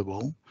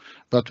achievable,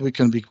 but we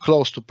can be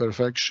close to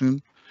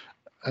perfection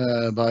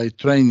by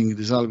training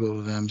these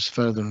algorithms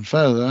further and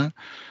further.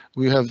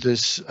 We have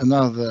this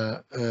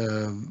another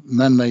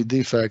man-made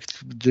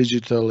defect,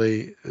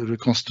 digitally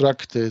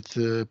reconstructed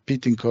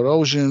pitting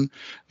corrosion.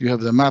 You have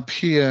the map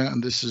here,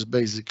 and this is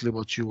basically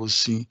what you will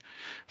see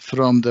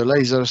from the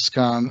laser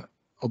scan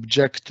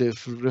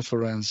objective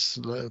reference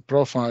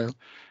profile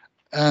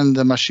and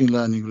the machine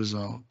learning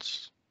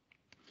results.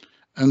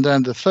 And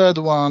then the third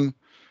one,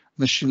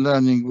 machine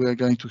learning, we are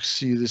going to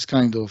see this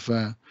kind of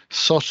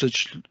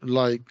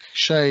sausage-like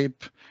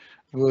shape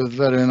with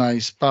very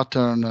nice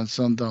pattern and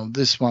so on.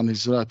 This one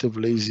is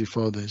relatively easy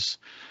for this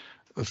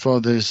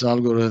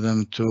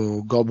algorithm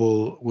to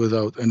gobble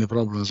without any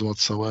problems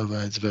whatsoever.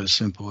 It's very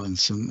simple and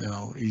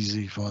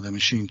easy for the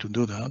machine to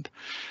do that.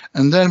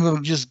 And then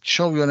we'll just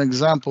show you an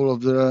example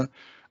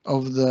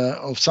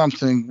of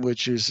something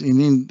which is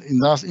in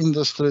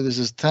industry. This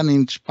is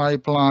 10-inch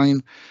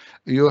pipeline.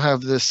 You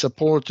have this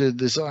supported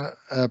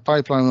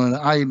pipeline on an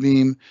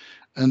I-beam,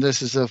 and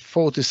this is a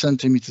 40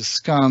 centimeter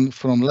scan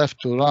from left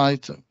to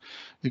right.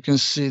 You can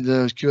see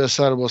the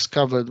QSR was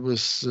covered with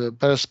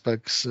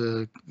perspex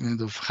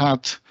kind of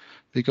hat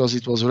because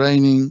it was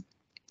raining.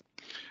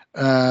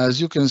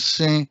 As you can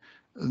see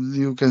on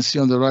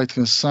the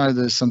right-hand side,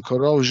 there's some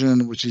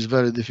corrosion, which is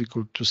very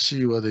difficult to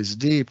see whether it's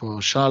deep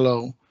or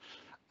shallow.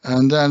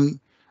 And then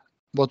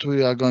what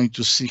we are going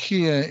to see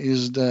here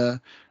is the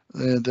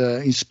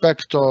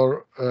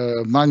inspector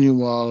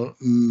manual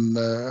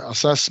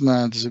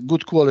assessment. Is a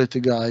good quality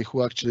guy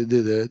who actually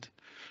did it,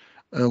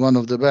 one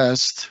of the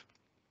best.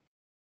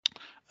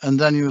 And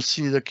then you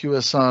see the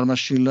QSR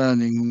machine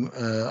learning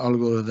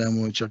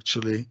algorithm, which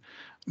actually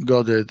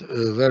got it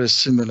very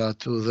similar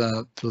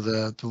to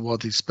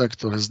what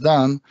inspector has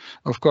done,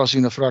 of course,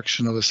 in a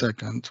fraction of a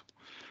second,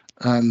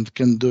 and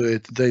can do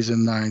it days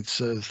and nights,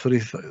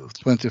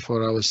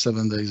 24 hours,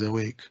 7 days a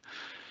week.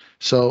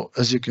 So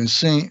as you can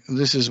see,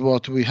 this is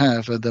what we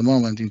have at the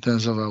moment in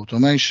terms of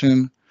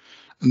automation.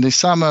 In the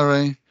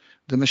summary,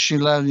 the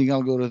machine learning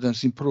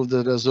algorithms improve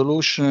the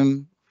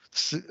resolution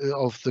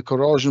of the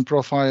corrosion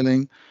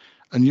profiling,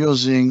 and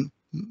using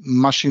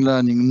machine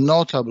learning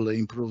notably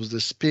improves the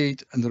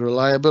speed and the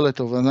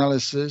reliability of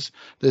analysis.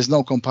 There's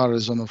no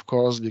comparison, of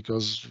course,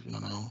 because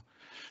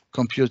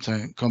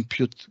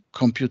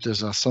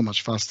computers are so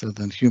much faster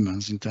than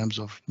humans in terms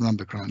of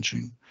number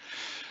crunching.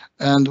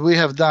 And we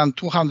have done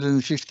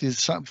 250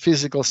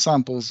 physical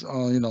samples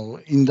on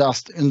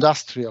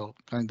industrial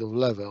kind of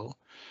level,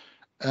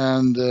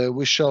 and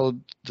we showed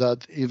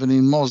that even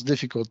in most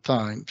difficult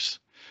times,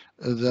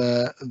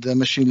 the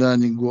machine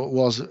learning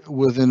was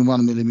within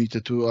 1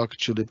 millimeter to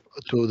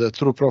the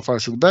true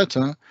profiles and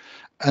better,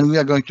 and we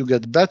are going to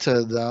get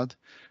better at that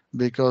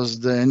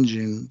because the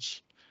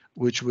engines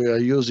which we are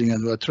using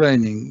and we are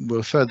training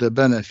will further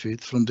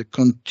benefit from the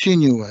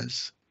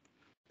continuous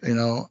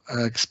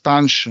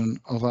expansion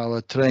of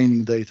our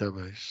training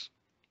database.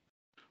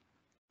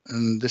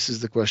 And this is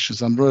the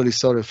questions. I'm really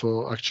sorry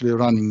for actually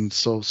running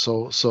so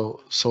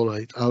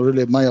late.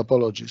 My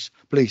apologies.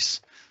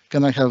 Please,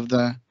 can I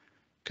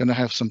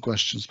have some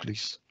questions,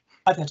 please?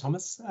 Hi there,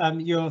 Thomas.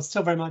 You're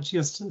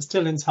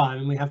still in time,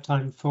 and we have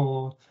time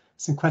for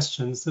some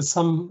questions. It's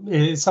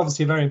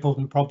obviously a very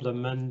important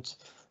problem, and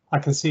I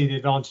can see the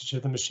advantage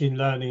of the machine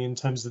learning in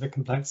terms of the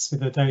complexity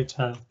of the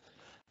data.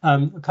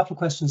 A couple of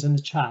questions in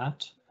the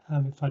chat.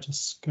 If I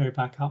just go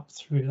back up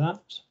through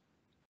that.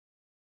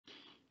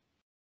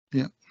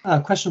 Yeah.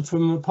 A question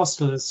from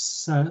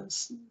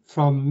Apostolos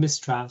from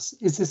Mistras.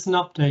 Is this an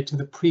update to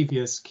the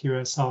previous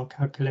QSR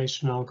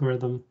calculation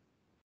algorithm?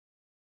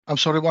 I'm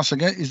sorry, once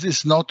again, is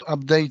this not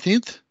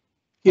updated?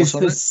 Is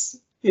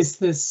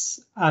this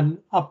an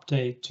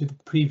update to the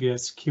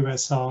previous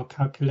QSR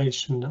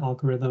calculation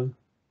algorithm?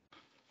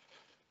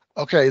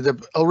 Okay, the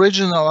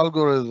original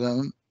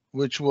algorithm,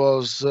 which I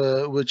was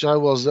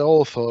the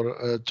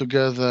author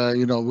together,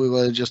 we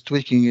were just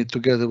tweaking it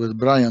together with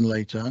Brian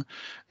later.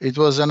 It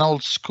was an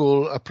old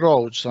school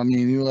approach. I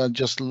mean, you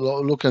just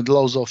look at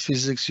laws of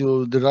physics,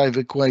 you derive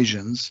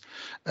equations,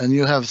 and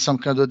you have some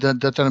kind of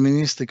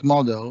deterministic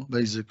model,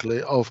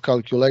 basically, of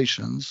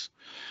calculations.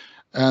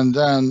 And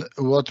then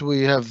what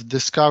we have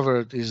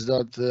discovered is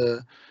that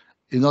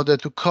in order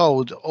to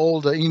code all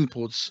the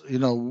inputs,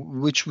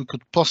 which we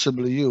could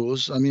possibly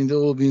use, I mean, there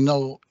will be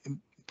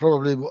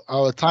probably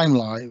our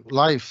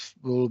life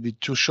will be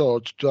too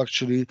short to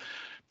actually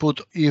put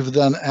if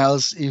then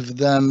else, if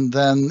then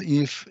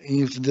if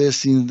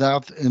this, in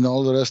that, and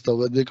all the rest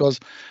of it, because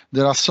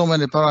there are so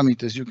many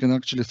parameters you can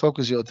actually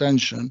focus your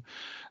attention.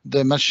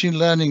 The machine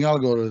learning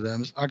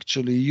algorithms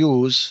actually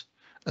use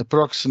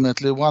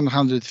approximately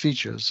 100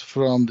 features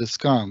from the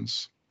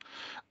scans,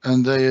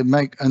 and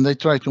they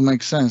try to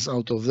make sense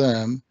out of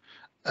them,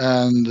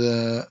 and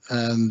the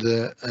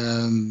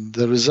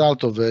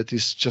result of it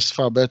is just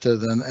far better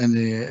than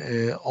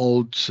any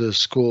old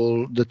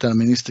school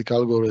deterministic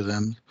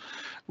algorithm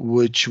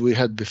which we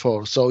had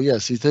before. So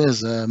yes, it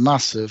is a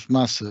massive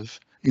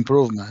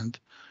improvement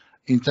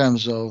in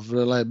terms of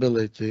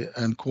reliability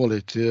and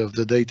quality of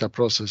the data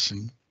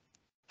processing.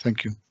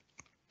 Thank you.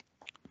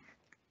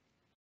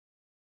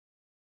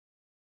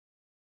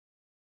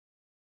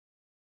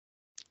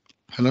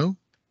 Hello?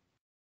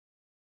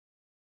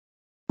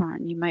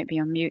 You might be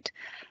on mute.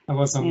 I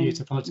was on mute,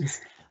 apologies.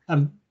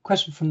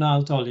 Question from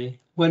Niall Dolly.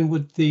 When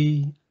would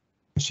the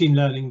machine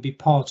learning be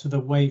part of the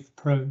Wave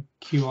Pro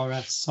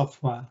QRS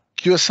software?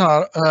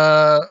 QSR,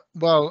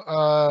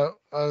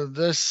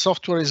 this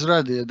software is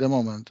ready at the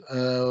moment.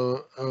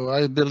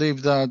 I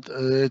believe that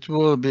it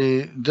will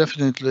be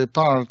definitely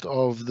part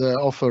of the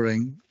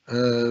offering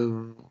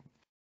in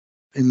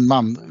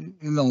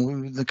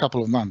a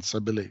couple of months, I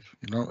believe.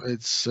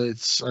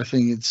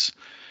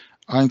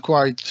 I'm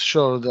quite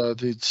sure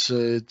that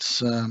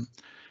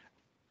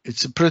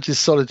it's a pretty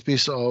solid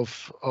piece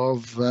of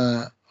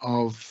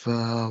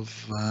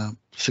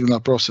signal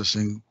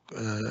processing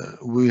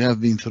we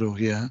have been through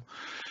here,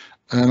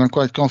 and I'm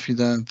quite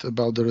confident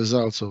about the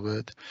results of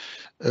it.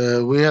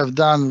 We have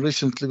done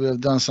some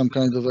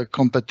kind of a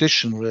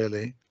competition,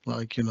 really,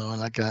 like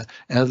a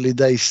early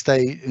day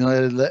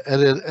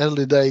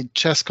early day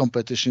chess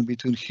competition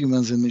between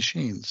humans and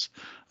machines,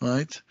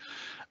 right?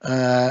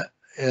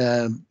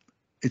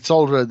 It's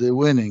already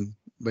winning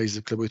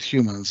basically with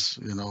humans,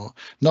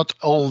 not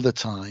all the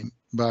time,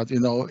 but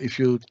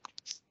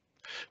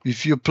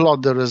if you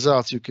plot the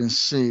results, you can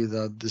see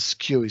that the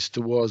skew is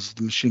towards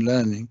the machine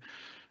learning,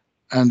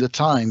 and the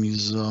time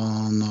is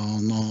on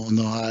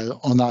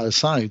our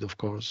side, of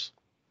course.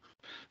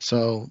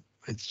 So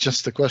it's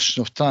just a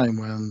question of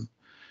time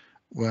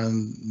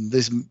when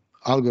these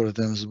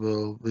algorithms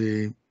will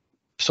be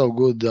so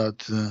good that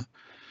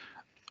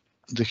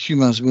the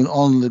humans will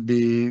only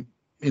be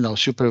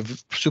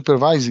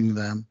supervising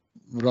them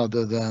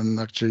rather than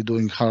actually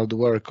doing hard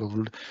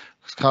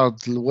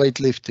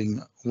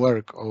weightlifting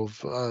work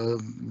of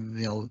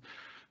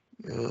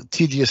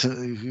tedious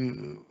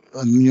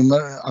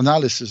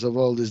analysis of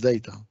all this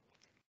data.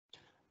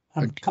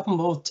 A couple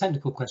more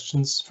technical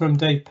questions from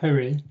Dave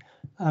Perry.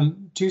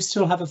 Do you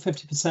still have a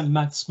 50%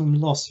 maximum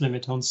loss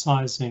limit on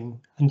sizing,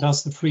 and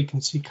does the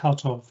frequency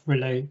cutoff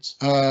relate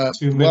to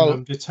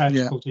minimum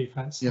detectable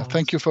defects? Yeah,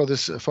 thank you for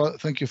this.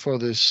 Thank you for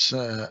this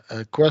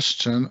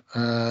question.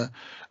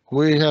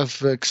 We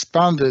have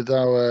expanded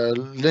our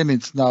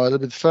limits now a little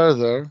bit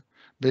further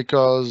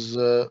because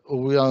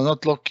we are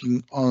not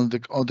looking on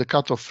the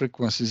cutoff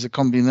frequencies. A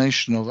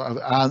combination of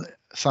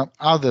some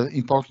other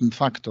important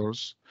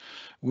factors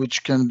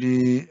which can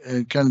be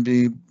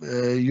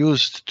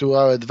used to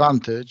our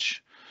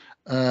advantage,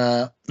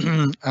 and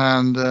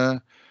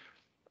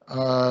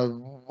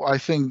I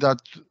think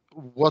that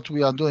what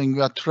we are doing,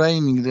 we are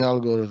training the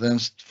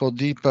algorithms for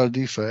deeper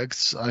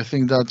defects. I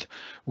think that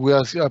we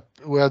are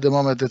at the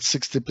moment at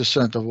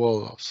 60% of all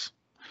loss.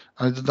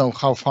 I don't know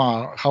how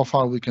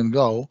far we can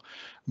go,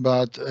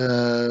 but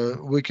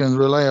we can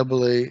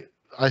reliably,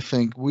 I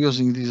think,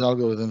 using these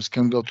algorithms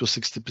can go to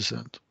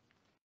 60%.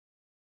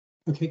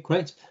 Okay,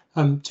 great.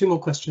 Two more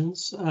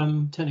questions,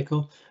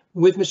 technical.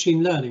 With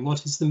machine learning,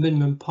 what is the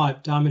minimum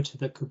pipe diameter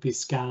that could be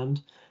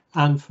scanned?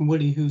 And from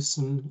Willie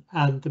Hewson,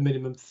 and the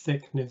minimum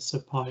thickness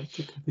of pipe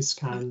that could be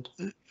scanned?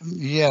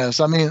 Yes,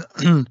 I mean,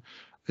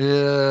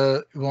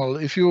 well,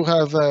 if you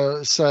have,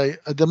 say,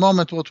 at the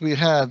moment, what we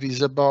have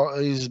is about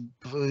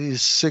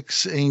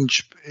 6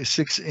 inch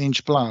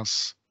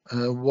plus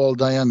wall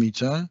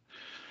diameter.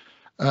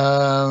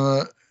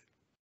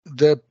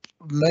 The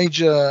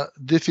major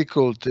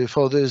difficulty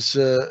for this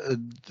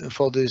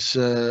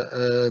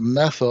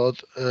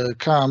method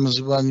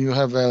comes when you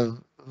have a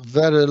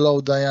very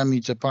low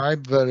diameter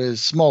pipe, very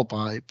small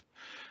pipe,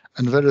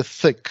 and very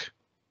thick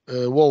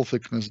wall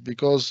thickness,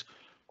 because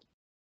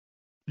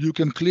you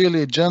can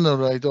clearly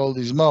generate all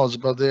these modes,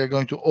 but they are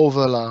going to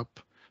overlap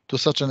to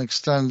such an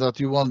extent that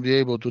you won't be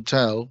able to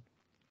tell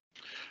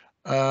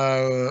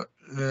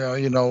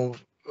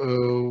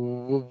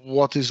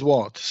what is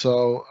what.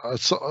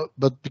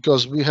 But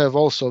because we have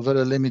also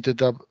very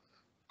limited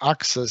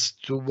access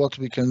to what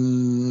we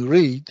can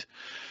read,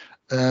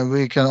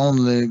 we can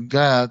only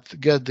get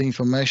the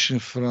information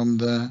from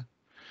the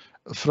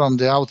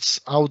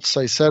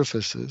outside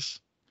surfaces.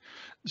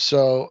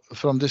 So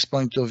from this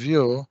point of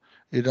view,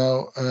 we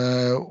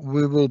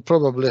will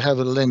probably have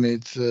a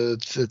limit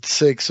at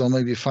 6 or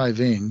maybe 5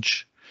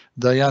 inch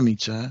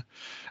diameter.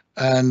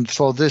 And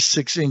for this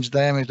 6 inch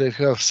diameter, if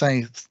you have,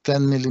 say,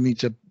 10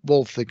 millimeter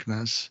wall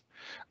thickness,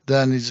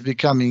 then it's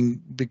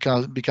becoming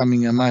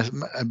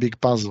a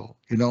big puzzle.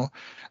 you know.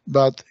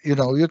 But you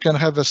know, you can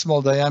have a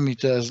small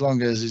diameter as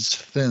long as it's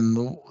thin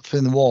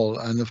wall,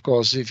 and of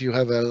course, if you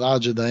have a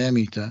larger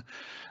diameter,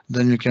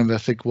 then you can have a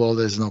thick wall.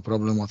 There's no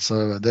problem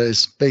whatsoever. There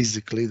is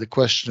basically the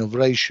question of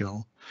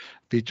ratio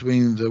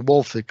between the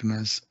wall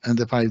thickness and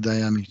the pipe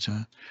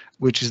diameter,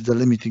 which is the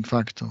limiting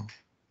factor.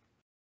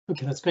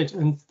 Okay, that's great.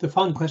 And the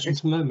final question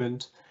for the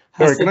moment.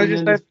 Sorry, can I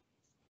just add,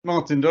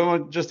 Martin, don't I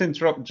just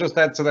interrupt, just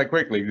add to that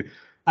quickly?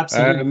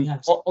 Absolutely,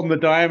 yes. On the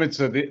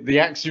diameter, the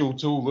axial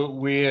tool that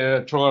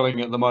we're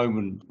trialing at the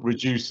moment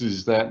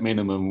reduces that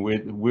minimum.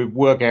 We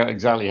work out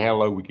exactly how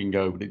low we can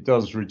go, but it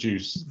does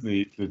reduce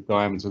the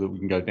diameter that we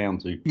can go down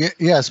to.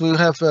 Yes, we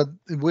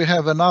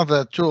have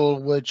another tool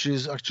which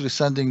is actually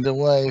sending the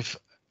wave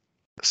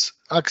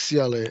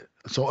axially,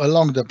 so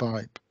along the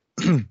pipe.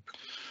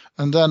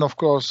 And then, of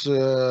course,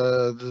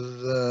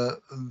 the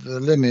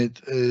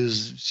limit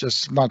is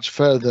just much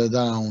further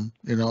down,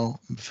 you know,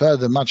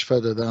 much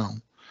further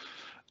down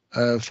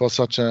for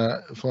such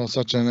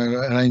an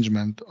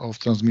arrangement of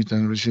transmitter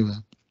and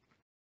receiver.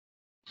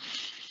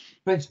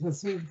 Great,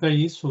 that's very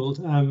useful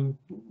to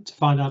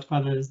find out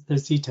about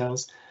those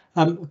details.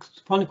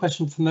 Final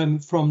question for the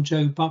moment from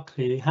Joe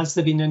Buckley. Has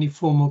there been any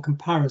formal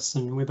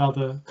comparison with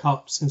other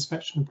CUPS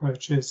inspection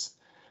approaches,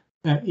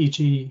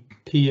 e.g.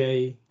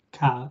 PA,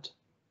 CAD?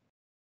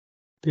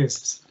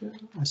 Because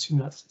I assume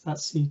that's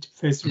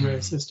phased array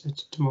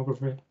assisted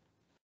tomography.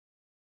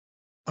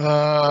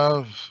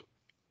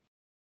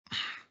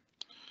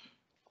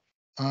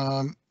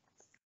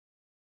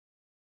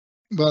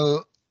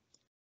 Well,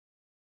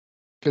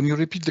 can you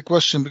repeat the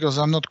question, because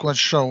I'm not quite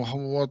sure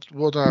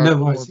what are.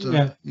 No worries,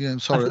 yeah. Yeah, I'm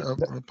sorry, I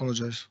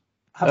apologize.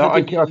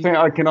 I think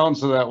I can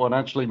answer that one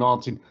actually,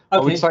 Martin. Okay. I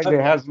would say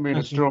there hasn't been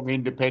a strong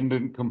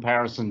independent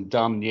comparison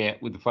done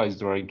yet with the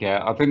phased array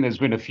CAD. I think there's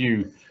been a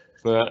few,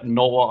 but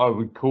not what I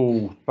would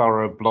call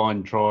thorough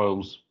blind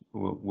trials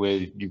where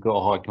you've got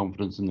a high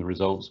confidence in the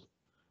results.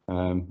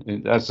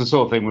 That's the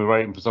sort of thing we're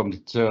waiting for somebody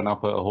to turn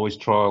up at a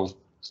hoist trial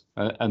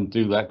and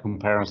do that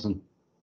comparison.